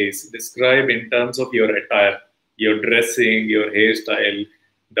college days? Describe in terms of your attire, your dressing, your hairstyle,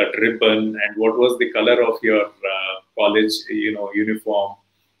 that ribbon, and what was the color of your college, uniform?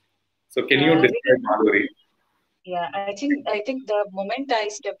 So can you describe Madhuri? Yeah, I think the moment I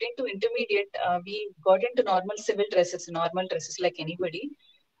stepped into intermediate, we got into normal civil dresses, normal dresses like anybody.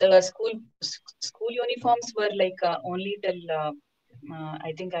 The school uniforms were like only till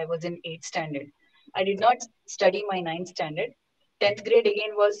I think I was in 8th standard. I did not study my 9th standard. 10th grade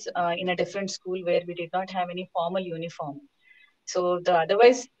again was in a different school where we did not have any formal uniform. So the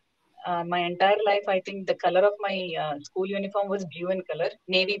otherwise, my entire life, I think the color of my school uniform was blue in color,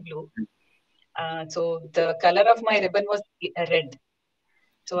 navy blue. So the color of my ribbon was red.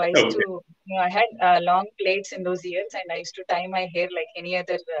 So I used to, Okay. I had long plaits in those years, and I used to tie my hair like any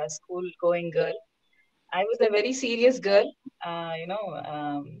other school-going girl. I was a very serious girl. I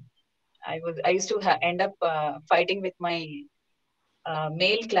used to end up fighting with my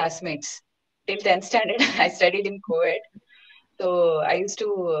male classmates till 10th standard. I studied in co-ed. So I used to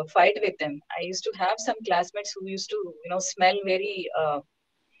fight with them. I used to have some classmates who used to, smell very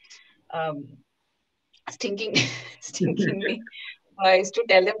um, stinking, stinkingly. I used to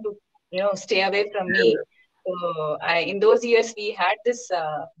tell them to, stay away from me. So in those years, we had this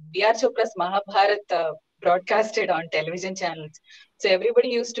B.R. Chopra's Mahabharat broadcasted on television channels. So everybody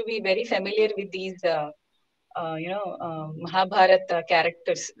used to be very familiar with these, Mahabharat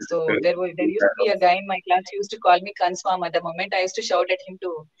characters. So there used to be a guy in my class who used to call me Kanswama. The moment I used to shout at him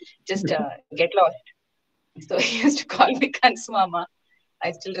to just get lost. So he used to call me Kanswama.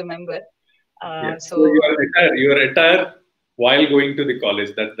 I still remember. Yeah. So So your attire while going to the college.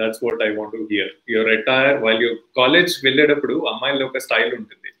 That's what I want to hear. Your attire while your college వెళ్ళేటప్పుడు అమ్మాయిల ఒక style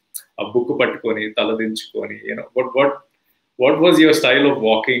ఉంటుంది. ఆ book పట్టుకొని తల దించుకొని, what was your style of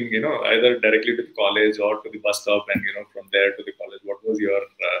walking, either directly to the college or to the bus stop, and from there to the college, what was your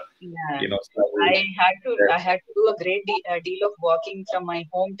yeah, style I there? had to do a great deal of walking from my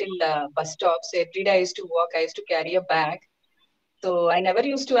home till bus stop. So every day I used to walk. I used to carry a bag. So I never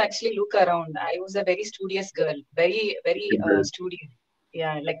used to actually look around. I was a very studious girl, very very studious.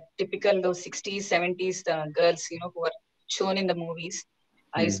 Yeah, like typical those 60s, 70s girls, who are shown in the movies.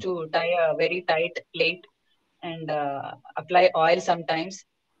 I Hmm. used to tie a very tight plait and apply oil sometimes.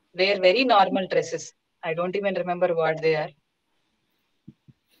 Wear very normal dresses. I don't even remember what they are.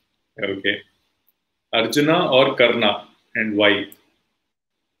 Okay. Arjuna or Karna, and why?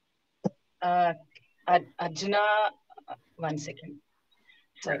 Uh, Arjuna, one second.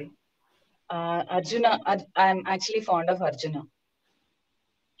 Yeah. Sorry. Arjuna, I'm actually fond of Arjuna.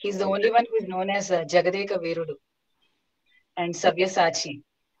 He's the only Okay. one who is known as Jagadeka Veerudu and Sabyasachi.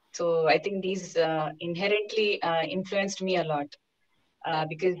 So I think these inherently influenced me a lot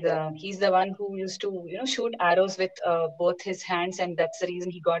because he's the one who used to, shoot arrows with both his hands, and that's the reason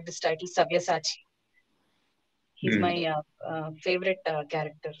he got this title Sabyasachi. He's Hmm. my favorite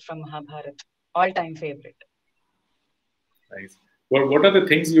character from Mahabharata, all-time favorite. Nice. What are the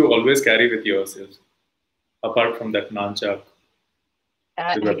things you always carry with yourself apart from that nanchak, the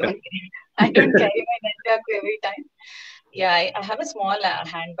I weapon? don't, I don't carry my nunchaku every time. Yeah, I have a small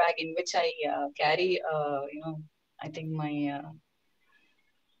handbag in which I carry, I think my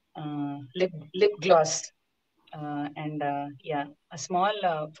lip gloss and yeah, a small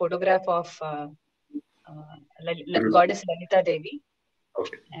photograph of goddess Lalita Devi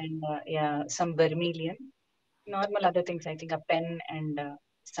Okay. and yeah, some vermilion, normal other things. I think a pen and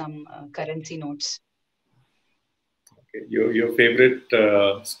some currency notes. Okay. Your favorite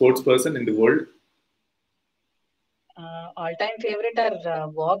sports person in the world, All-time favorite are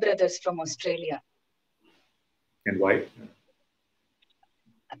Waugh brothers from Australia. and why?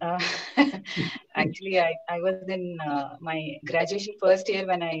 Uh, actually, I was in my graduation first year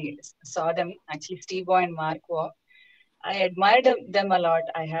when I saw them. Actually, Steve Waugh and Mark Waugh. I admired them a lot.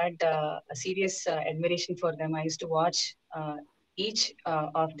 I had a serious admiration for them. I used to watch each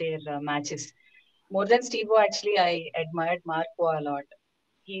of their matches. More than Steve Waugh, actually, I admired Mark Waugh a lot.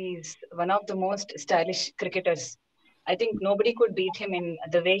 He's one of the most stylish cricketers. I think nobody could beat him in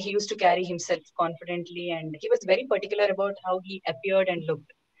the way he used to carry himself confidently, and he was very particular about how he appeared and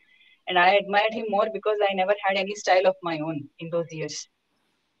looked. And I admired him more because I never had any style of my own in those years.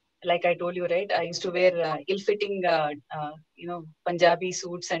 Like I told you, right? I used to wear ill-fitting, Punjabi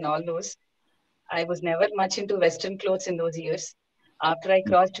suits and all those. I was never much into Western clothes in those years. After I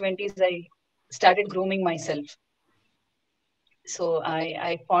crossed 20s, I started grooming myself. So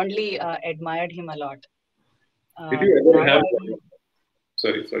I fondly admired him a lot. Did you ever Now have? I,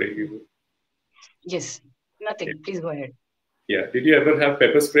 Sorry. yes, Yeah. nothing. Please go ahead. Yeah. Did you ever have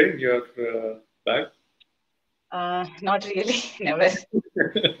pepper spray in your bag? Not really, never.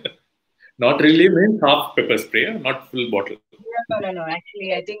 Not really means half pepper spray, not full bottle. No.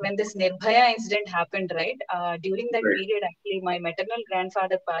 Actually, I think when this Nirbhaya incident happened, right, during that Right. period, actually, my maternal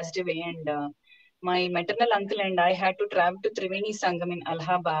grandfather passed away, and my maternal uncle and I had to travel to Triveni Sangam in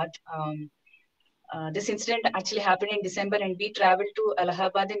Allahabad. This incident actually happened in December, and we traveled to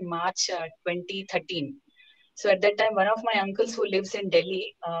Allahabad in March 2013. So at that time, one of my uncles who lives in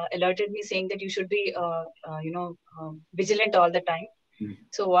Delhi alerted me saying that you should be, vigilant all the time.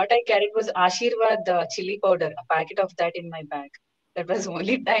 So what I carried was Ashirwad chili powder, a packet of that in my bag. That was the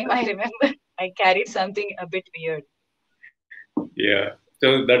only time I remember I carried something a bit weird. Yeah.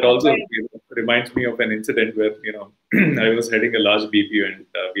 So that also reminds me of an incident where, I was heading a large BPU, and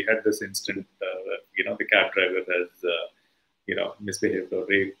we had this incident where, the cab driver has, misbehaved or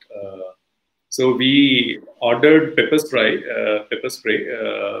raped. So we ordered pepper spray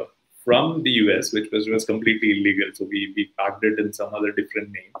from the US, which was completely illegal. So we packed it in some other different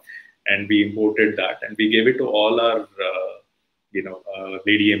name, and we imported that, and we gave it to all our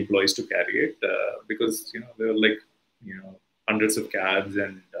lady employees to carry it because they were like hundreds of cabs,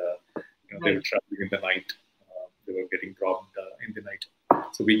 and they were traveling in the night. They were getting robbed in the night.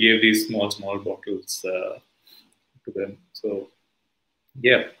 So we gave these small bottles to them. So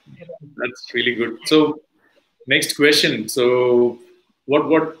yeah, that's really good. So next question. So what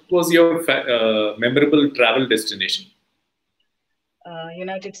was your memorable travel destination?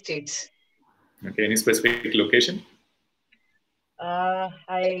 United States. Okay, any specific location?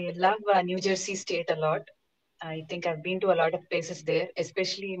 I love New Jersey State a lot. I think I've been to a lot of places there,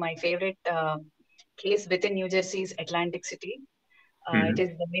 especially my favorite place within New Jersey is Atlantic City. It is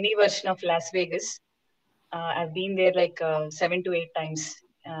the mini version of Las Vegas. I've been there like 7 to 8 times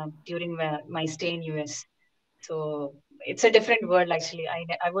during my stay in US. So it's a different world actually.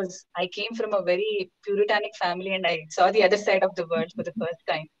 I came from a very puritanic family, and I saw the other side of the world for the first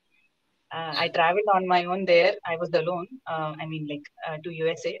time. I traveled on my own there. I was alone. To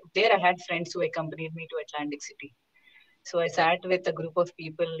USA. There I had friends who accompanied me to Atlantic City. So I sat with a group of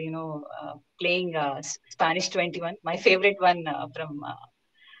people, playing Spanish 21, my favorite one from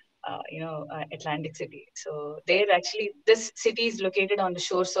Atlantic City. So there actually, this city is located on the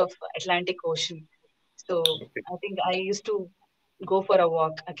shores of Atlantic Ocean. So I think I used to go for a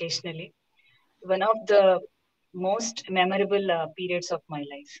walk occasionally. One of the most memorable periods of my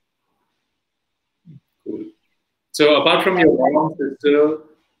life. Cool. So apart from your mom and sister,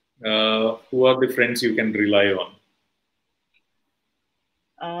 who are the friends you can rely on?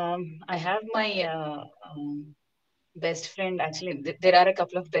 I have my best friend. Actually, there are a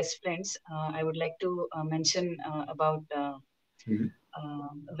couple of best friends. I would like to mention about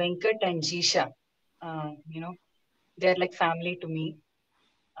Venkat and Jisha. They're like family to me.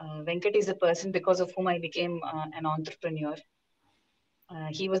 Venkat is a person because of whom I became an entrepreneur.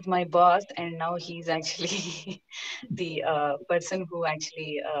 He was my boss, and now he's actually the person who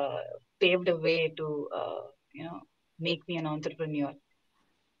actually paved a way to, make me an entrepreneur.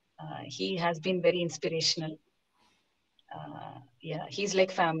 He has been very inspirational. He's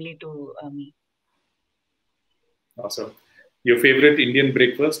like family to me. Awesome. Your favorite Indian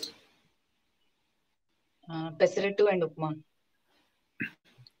breakfast? Pesarettu and upma.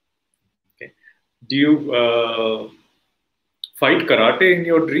 Okay. Do you fight karate in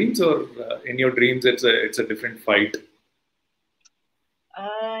your dreams, or in your dreams it's a different fight?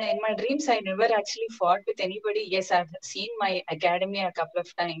 In my dreams, I never actually fought with anybody. Yes, I've seen my academy a couple of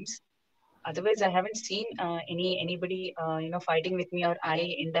times. Otherwise, I haven't seen anybody fighting with me, or I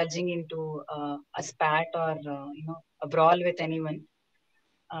indulging into a spat or a brawl with anyone.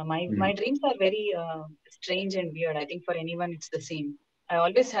 My dreams are very strange and weird. I think for anyone it's the same. I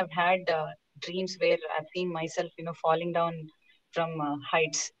always have had dreams where I've seen myself falling down from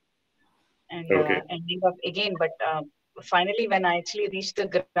heights and ending up again. But finally, when I actually reach the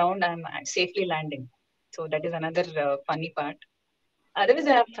ground, I'm safely landing. So that is another funny part. Otherwise,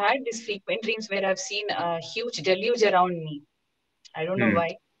 I have had these frequent dreams where I've seen a huge deluge around me. I don't know why.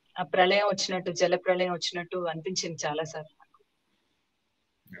 A pralaya వచ్చినట్టు జల ప్రళయం వచ్చినట్టు అనిపించింది చాలా సార్లు.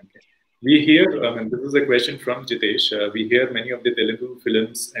 Okay. We hear, this is a question from Jitesh. We hear many of the Telugu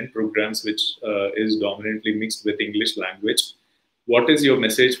films and programs which is dominantly mixed with English language. What is your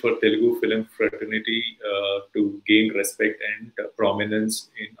message for Telugu film fraternity to gain respect and prominence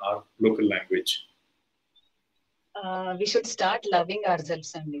in our local language? We should start loving ourselves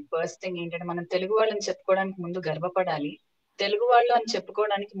అండి. First thing ఏంటంటే మనం తెలుగు వాళ్ళని చెప్పుకోవడానికి ముందు గర్వపడాలి. తెలుగు వాళ్ళు అని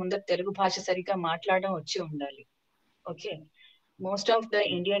చెప్పుకోవడానికి ముందు తెలుగు భాష సరిగ్గా మాట్లాడడం వచ్చి ఉండాలి. Okay. Most of the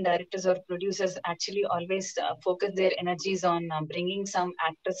Indian directors or producers actually always focus their energies on bringing some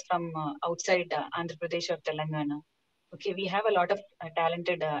actors from outside Andhra Pradesh or Telangana. Okay, we have a lot of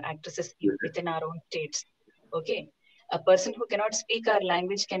talented actresses within our own states. Okay, a person who cannot speak our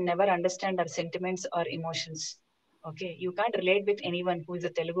language can never understand our sentiments or emotions. Okay, you can't relate with anyone who is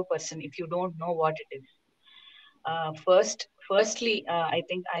a Telugu person if you don't know what it is. Firstly, I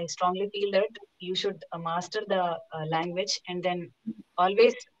think I strongly feel that you should master the language, and then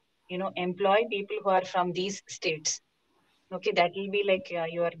always, employ people who are from these states. Okay, that will be like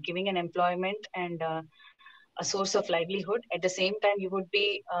you are giving an employment and a source of livelihood. At the same time, you would be,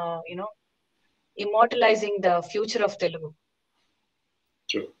 immortalizing the future of Telugu.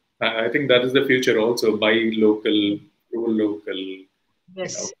 True. I think that is the future also. Buy local, rule local,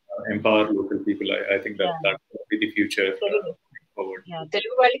 Yes. Empower local people. I think that will be the future forward.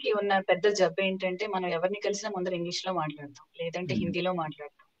 Telugu వాళ్ళకి ఉన్న పెద్ద జబ్బు ఏంటంటే, మనం ఎవరిని కలిసినా ముందర English లో మాట్లాడతాం, లేదంటే హిందీలో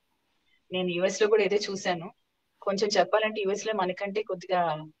మాట్లాడతాం. నేను యుఎస్ లో కూడా ఇదే చూశాను. కొంచెం చెప్పాలంటే యుఎస్ లో మనకంటే కొద్దిగా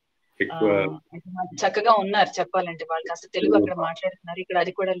చక్కగా ఉన్నారు చెప్పాలంటే. వాళ్ళు కాస్త తెలుగు అక్కడ మాట్లాడుతున్నారు, ఇక్కడ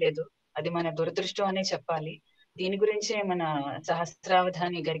అది కూడా లేదు. అది మన దురదృష్టం అనే చెప్పాలి. దీని గురించే మన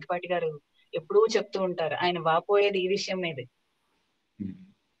సహస్రావధాని గరికపాటి గారు ఎప్పుడూ చెప్తూ ఉంటారు. ఆయన వాపోయేది ఈ విషయం మీదే.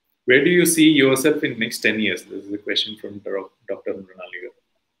 Where do you see yourself in next 10 years? This is a question from Dr. Mrunali.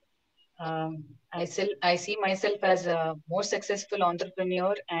 I see myself as a more successful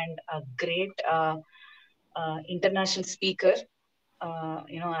entrepreneur and a great international speaker.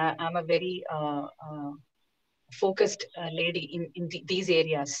 I'm a very focused lady in these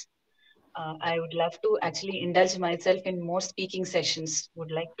areas. I would love to actually indulge myself in more speaking sessions.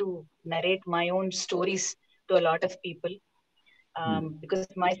 Would like to narrate my own stories to a lot of people. Because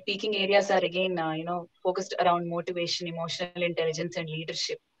my speaking areas are again, focused around motivation, emotional intelligence, and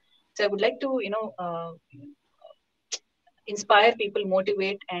leadership. So I would like to, inspire people,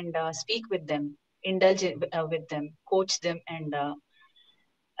 motivate, and speak with them, indulge with them, coach them, and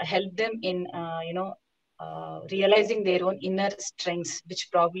help them in, realizing their own inner strengths, which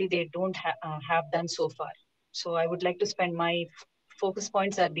probably they don't have done so far. So I would like to spend my focus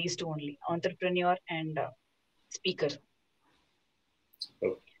points are these two only: entrepreneur and speaker.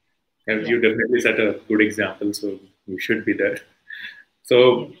 You definitely set a good example, so you should be there. So,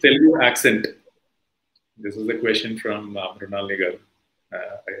 Telugu accent. This is a question from Mrunali garu.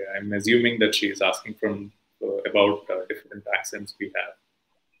 I'm assuming that she is asking about different accents we have.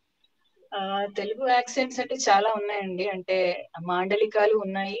 Telugu accents అంటే చాలా ఉన్నాయండి. అంటే మాండలికాలు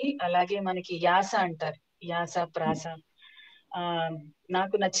ఉన్నాయి, అలాగే మనకి యాస అంటారు, యాస ప్రాస.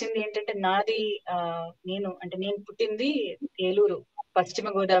 నాకు నచ్చింది ఏంటంటే, నేను పుట్టింది ఏలూరు, పశ్చిమ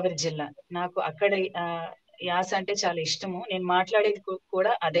గోదావరి జిల్లా. నాకు అక్కడ యాస అంటే చాలా ఇష్టము. నేను మాట్లాడేది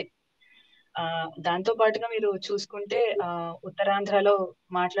కూడా అదే. దాంతో పాటుగా మీరు చూసుకుంటే ఉత్తరాంధ్రలో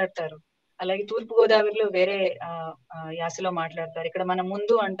మాట్లాడతారు, అలాగే తూర్పు గోదావరిలో వేరే యాసలో మాట్లాడతారు. ఇక్కడ మనం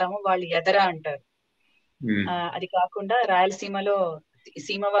ముందు అంటాము, వాళ్ళు ఎదరా అంటారు. అది కాకుండా రాయలసీమలో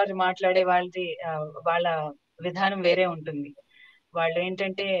సీమవారు మాట్లాడే వాళ్ళ విధానం వేరే ఉంటుంది. వాళ్ళు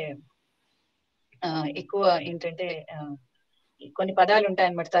ఏంటంటే ఎక్కువ ఏంటంటే కొన్ని పదాలు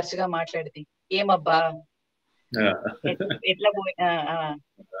ఉంటాయన్నమాట తరచుగా మాట్లాడేది. ఏమబ్బా, ఎట్లా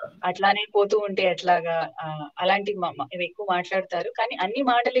అట్లానే పోతూ ఉంటే ఎట్లాగా, అలాంటి ఎక్కువ మాట్లాడతారు. కానీ అన్ని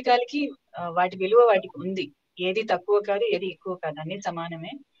మాటలికాలకి వాటి విలువ వాటికి ఉంది. ఏది తక్కువ కాదు, ఏది ఎక్కువ కాదు, అన్ని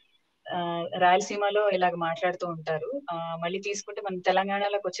సమానమే. రాయలసీమలో ఇలాగ మాట్లాడుతూ ఉంటారు. మళ్ళీ తీసుకుంటే మనం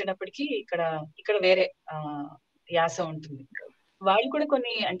తెలంగాణలోకి వచ్చేటప్పటికి ఇక్కడ వేరే యాస ఉంటుంది. వాళ్ళు కూడా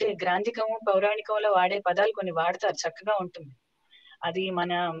కొన్ని అంటే గ్రాంధికము, పౌరాణికంలో వాడే పదాలు కొన్ని వాడతారు, చక్కగా ఉంటుంది. అది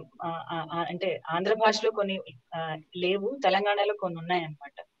మన అంటే ఆంధ్ర భాషలో కొన్ని లేవు, తెలంగాణలో కొన్ని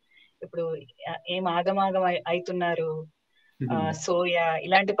ఉన్నాయన్నమాట. ఇప్పుడు ఏం ఆగమాగం అవుతున్నారు, సోయా,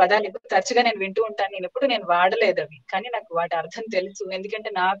 ఇలాంటి పదాలు తరచుగా నేను వింటూ ఉంటాను. నేను వాడలేదు అవి, కానీ నాకు వాటి అర్థం తెలుసు.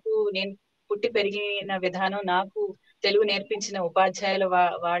 ఎందుకంటే నేను పుట్టి పెరిగిన విధానం, నాకు తెలుగు నేర్పించిన ఉపాధ్యాయుల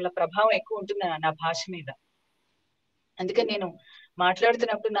వాళ్ళ ప్రభావం ఎక్కువ ఉంటుంది నా భాష మీద. అందుకని నేను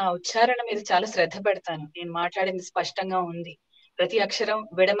మాట్లాడుతున్నప్పుడు నా ఉచ్చారణ మీద చాలా శ్రద్ధ పెడతాను. నేను మాట్లాడింది స్పష్టంగా ఉంది, ప్రతి అక్షరం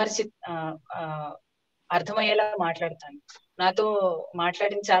విడమర్చి అర్థమయ్యేలా మాట్లాడతాను. నాతో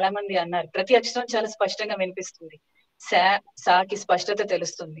మాట్లాడిన చాలా మంది అన్నారు, ప్రతి అక్షరం చాలా స్పష్టంగా వినిపిస్తుంది, సాకి స్పష్టత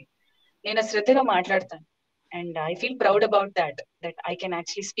తెలుస్తుంది. నేను శ్రద్ధగా మాట్లాడతాను. And I feel proud about that I can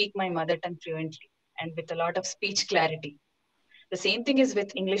actually speak my mother tongue fluently and with a lot of speech clarity. The same thing is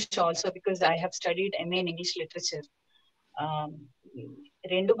with English also, because I have studied MA in English literature.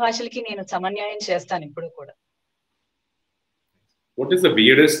 రెండు భాషలకి నేను సమన్యాయం చేస్తాను ఇప్పుడు కూడా. What is the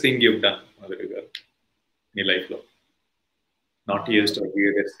weirdest thing you've done, Madhuri garu, in your life? Naughtiest or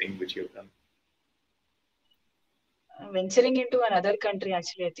weirdest thing which you've done? Venturing into another country,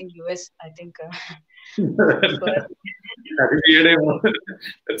 actually, I think US. I think.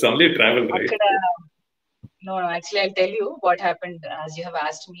 That's only travel, right? No, actually, I'll tell you what happened as you have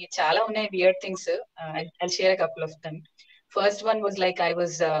asked me. Chala unnai weird things. I'll share a couple of them. First one was like I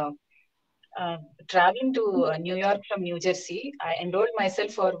was traveling to New York from New Jersey, I enrolled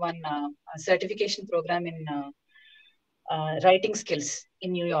myself for one certification program in writing skills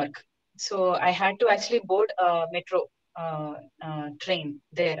in New York. So I had to actually board a metro train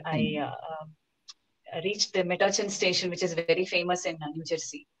there. I reached the Metropolitan station, which is very famous in New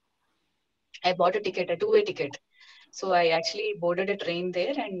Jersey. I bought a ticket, a two-way ticket. So I actually boarded a train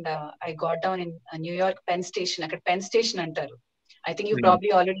there, and I got down in New York Penn Station. At Penn Station antaru. I think you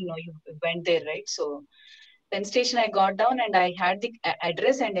probably already know, you went there, right? So Penn Station, I got down and I had the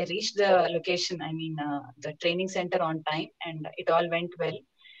address and I reached the location. I mean, the training center on time, and it all went well.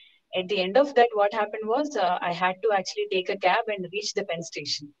 At the end of that, what happened was I had to actually take a cab and reach the Penn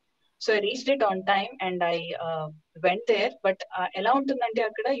Station. So I reached it on time and I went there. But ఎలా ఉంటుందంటే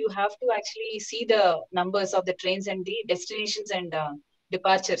అక్కడ you have to actually see the numbers of the trains and the destinations and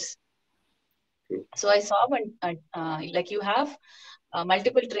departures. So I saw one, like you have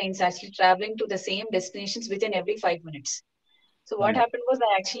multiple trains actually traveling to the same destinations within every 5 minutes. So what happened was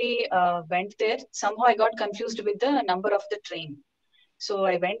I actually went there. Somehow I got confused with the number of the train. So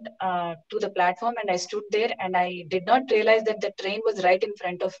I went to the platform and I stood there and I did not realize that the train was right in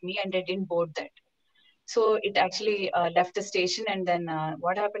front of me and I didn't board that. So it actually left the station, and then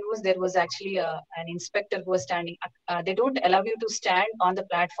what happened was there was actually an inspector who was standing. They don't allow you to stand on the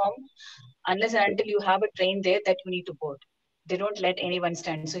platform unless and until you have a train there that you need to board. They don't let anyone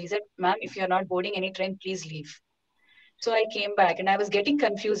stand. So he said, "Ma'am, if you're not boarding any train, please leave." So I came back and I was getting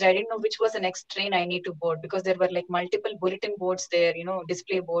confused. I didn't know which was the next train I need to board, because there were like multiple bulletin boards there,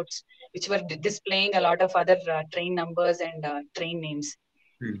 display boards, which were displaying a lot of other train numbers and train names.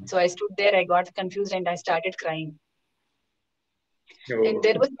 So I stood there, I got confused and I started crying. And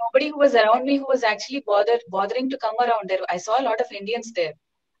there was nobody who was around me who was actually bothering to come around there. I saw a lot of Indians there.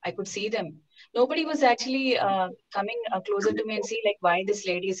 I could see them. Nobody was actually coming closer to me and see like why this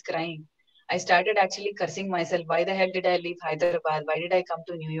lady is crying. I started actually cursing myself. Why the hell did I leave Hyderabad? Why did I come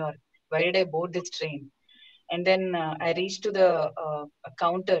to New York? Why did I board this train? And then I reached to the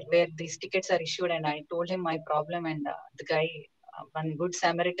counter where these tickets are issued, and I told him my problem, and the guy, one good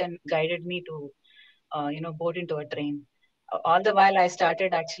Samaritan, guided me to board into a train. All the while I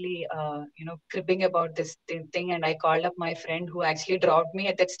started actually cribbing about this thing, and I called up my friend who actually dropped me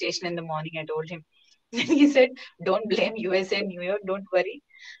at that station in the morning. I told him, he said, "Don't blame USA and New York, don't worry,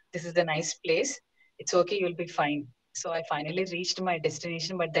 this is a nice place, it's okay, you'll be fine." So I finally reached my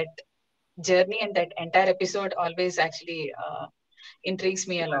destination, but that journey and that entire episode always actually intrigues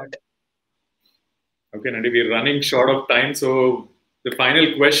me a lot. Okay, Nadi, we're running short of time, so the final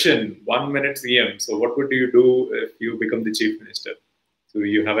question, 1 minute CM. So what would you do if you become the chief minister? So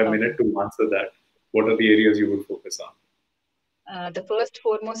you have a minute to answer that. What are the areas you would focus on? The first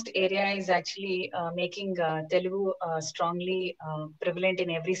foremost area is actually making Telugu strongly prevalent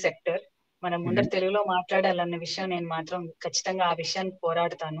in every sector. మనం ముందర తెలుగులో మాట్లాడాలన్న విషయం నేను మాత్రం ఖచ్చితంగా ఆ విషయాన్ని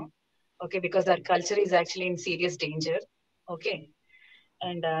పోరాడతాను. Okay, because our culture is actually in serious danger. Okay,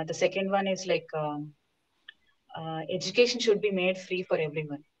 and the second one is like education should be made free for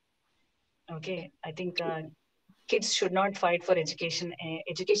everyone. Okay, I think kids should not fight for education.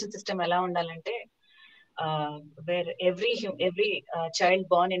 Education system ఎలా ఉండాలంటే where every child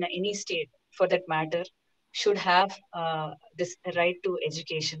born in any state, for that matter, should have this right to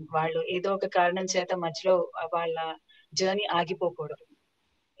education. వాళ్ళు ఏదో ఒక కారణం చేత మధ్యలో వాళ్ళ journey ఆగిపోకూడదు.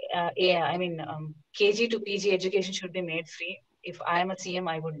 I mean, KG to PG education should be made free. If I am a CM,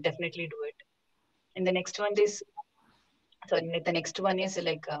 I would definitely do it. And the next one is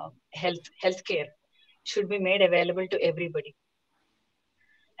like healthcare should be made available to everybody.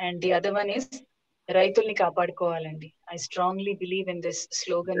 And the other one is రైతుల్ని కాపాడుకోవాలండి. I strongly believe in this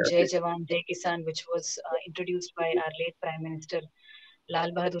slogan, Jai Jawan, Jai Kisan, which was introduced by our late Prime Minister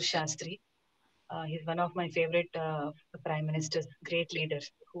Lal Bahadur Shastri. He's one of my favorite prime ministers, great leader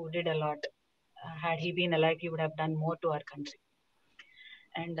who did a lot. Had he been alive, he would have done more to our country.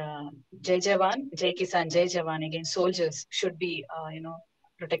 And Jai Jawan, Jai Kisan, Jai Jawan, again, soldiers should be,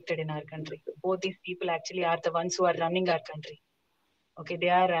 protected in our country. Both these people actually are the ones who are running our country. Okay,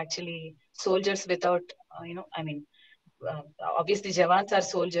 they are actually soldiers without, obviously Jawans are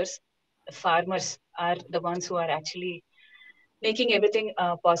soldiers. The farmers are the ones who are actually making everything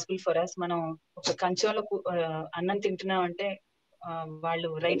possible for us. మనం ఒక కంచంలో అన్నం తింటున్నాం అంటే వాళ్ళు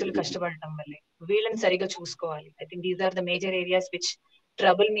రైతులు కష్టపడటం వల్లే. వీళ్ళని సరిగా చూసుకోవాలి. I think these are the major areas which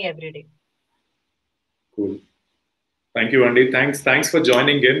trouble me every day. Cool. Thank you, Andy. Thanks for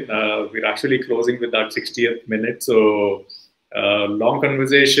joining in. We're actually closing with our 60th minute. So long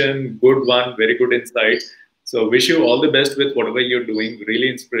conversation, good one, very good insight. So wish you all the best with whatever you're doing. Really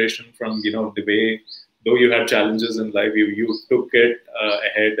inspiration from the way though you had challenges in life, you took it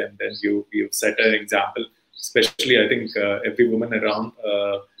ahead, and then you set an example. Especially, I think every woman around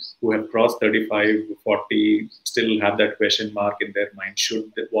who have crossed 35, 40 still have that question mark in their mind.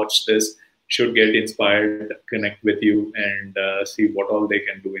 Should they watch this? Should get inspired, connect with you, and see what all they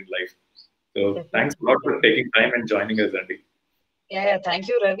can do in life. So thanks a lot for taking time and joining us, Andy. Yeah, thank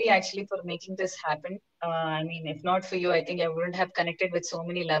you, Ravi, actually, for making this happen. I mean, if not for you, I think I wouldn't have connected with so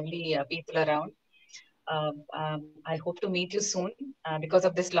many lovely people around. I hope to meet you soon. Because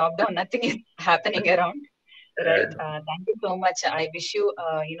of this lockdown, nothing is happening around, right? Thank you so much. I wish you,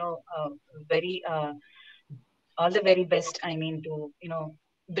 very all the very best. I mean, to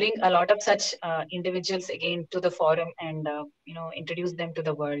bring a lot of such individuals again to the forum and introduce them to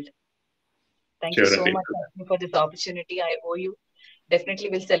the world. Thank you Sure, so Andy. much for this opportunity. I owe you. Definitely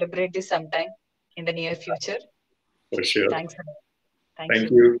will celebrate this sometime in the near future. For sure. Thanks. Thank Thank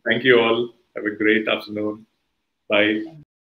you. you. Thank you all. Have a great afternoon. Bye.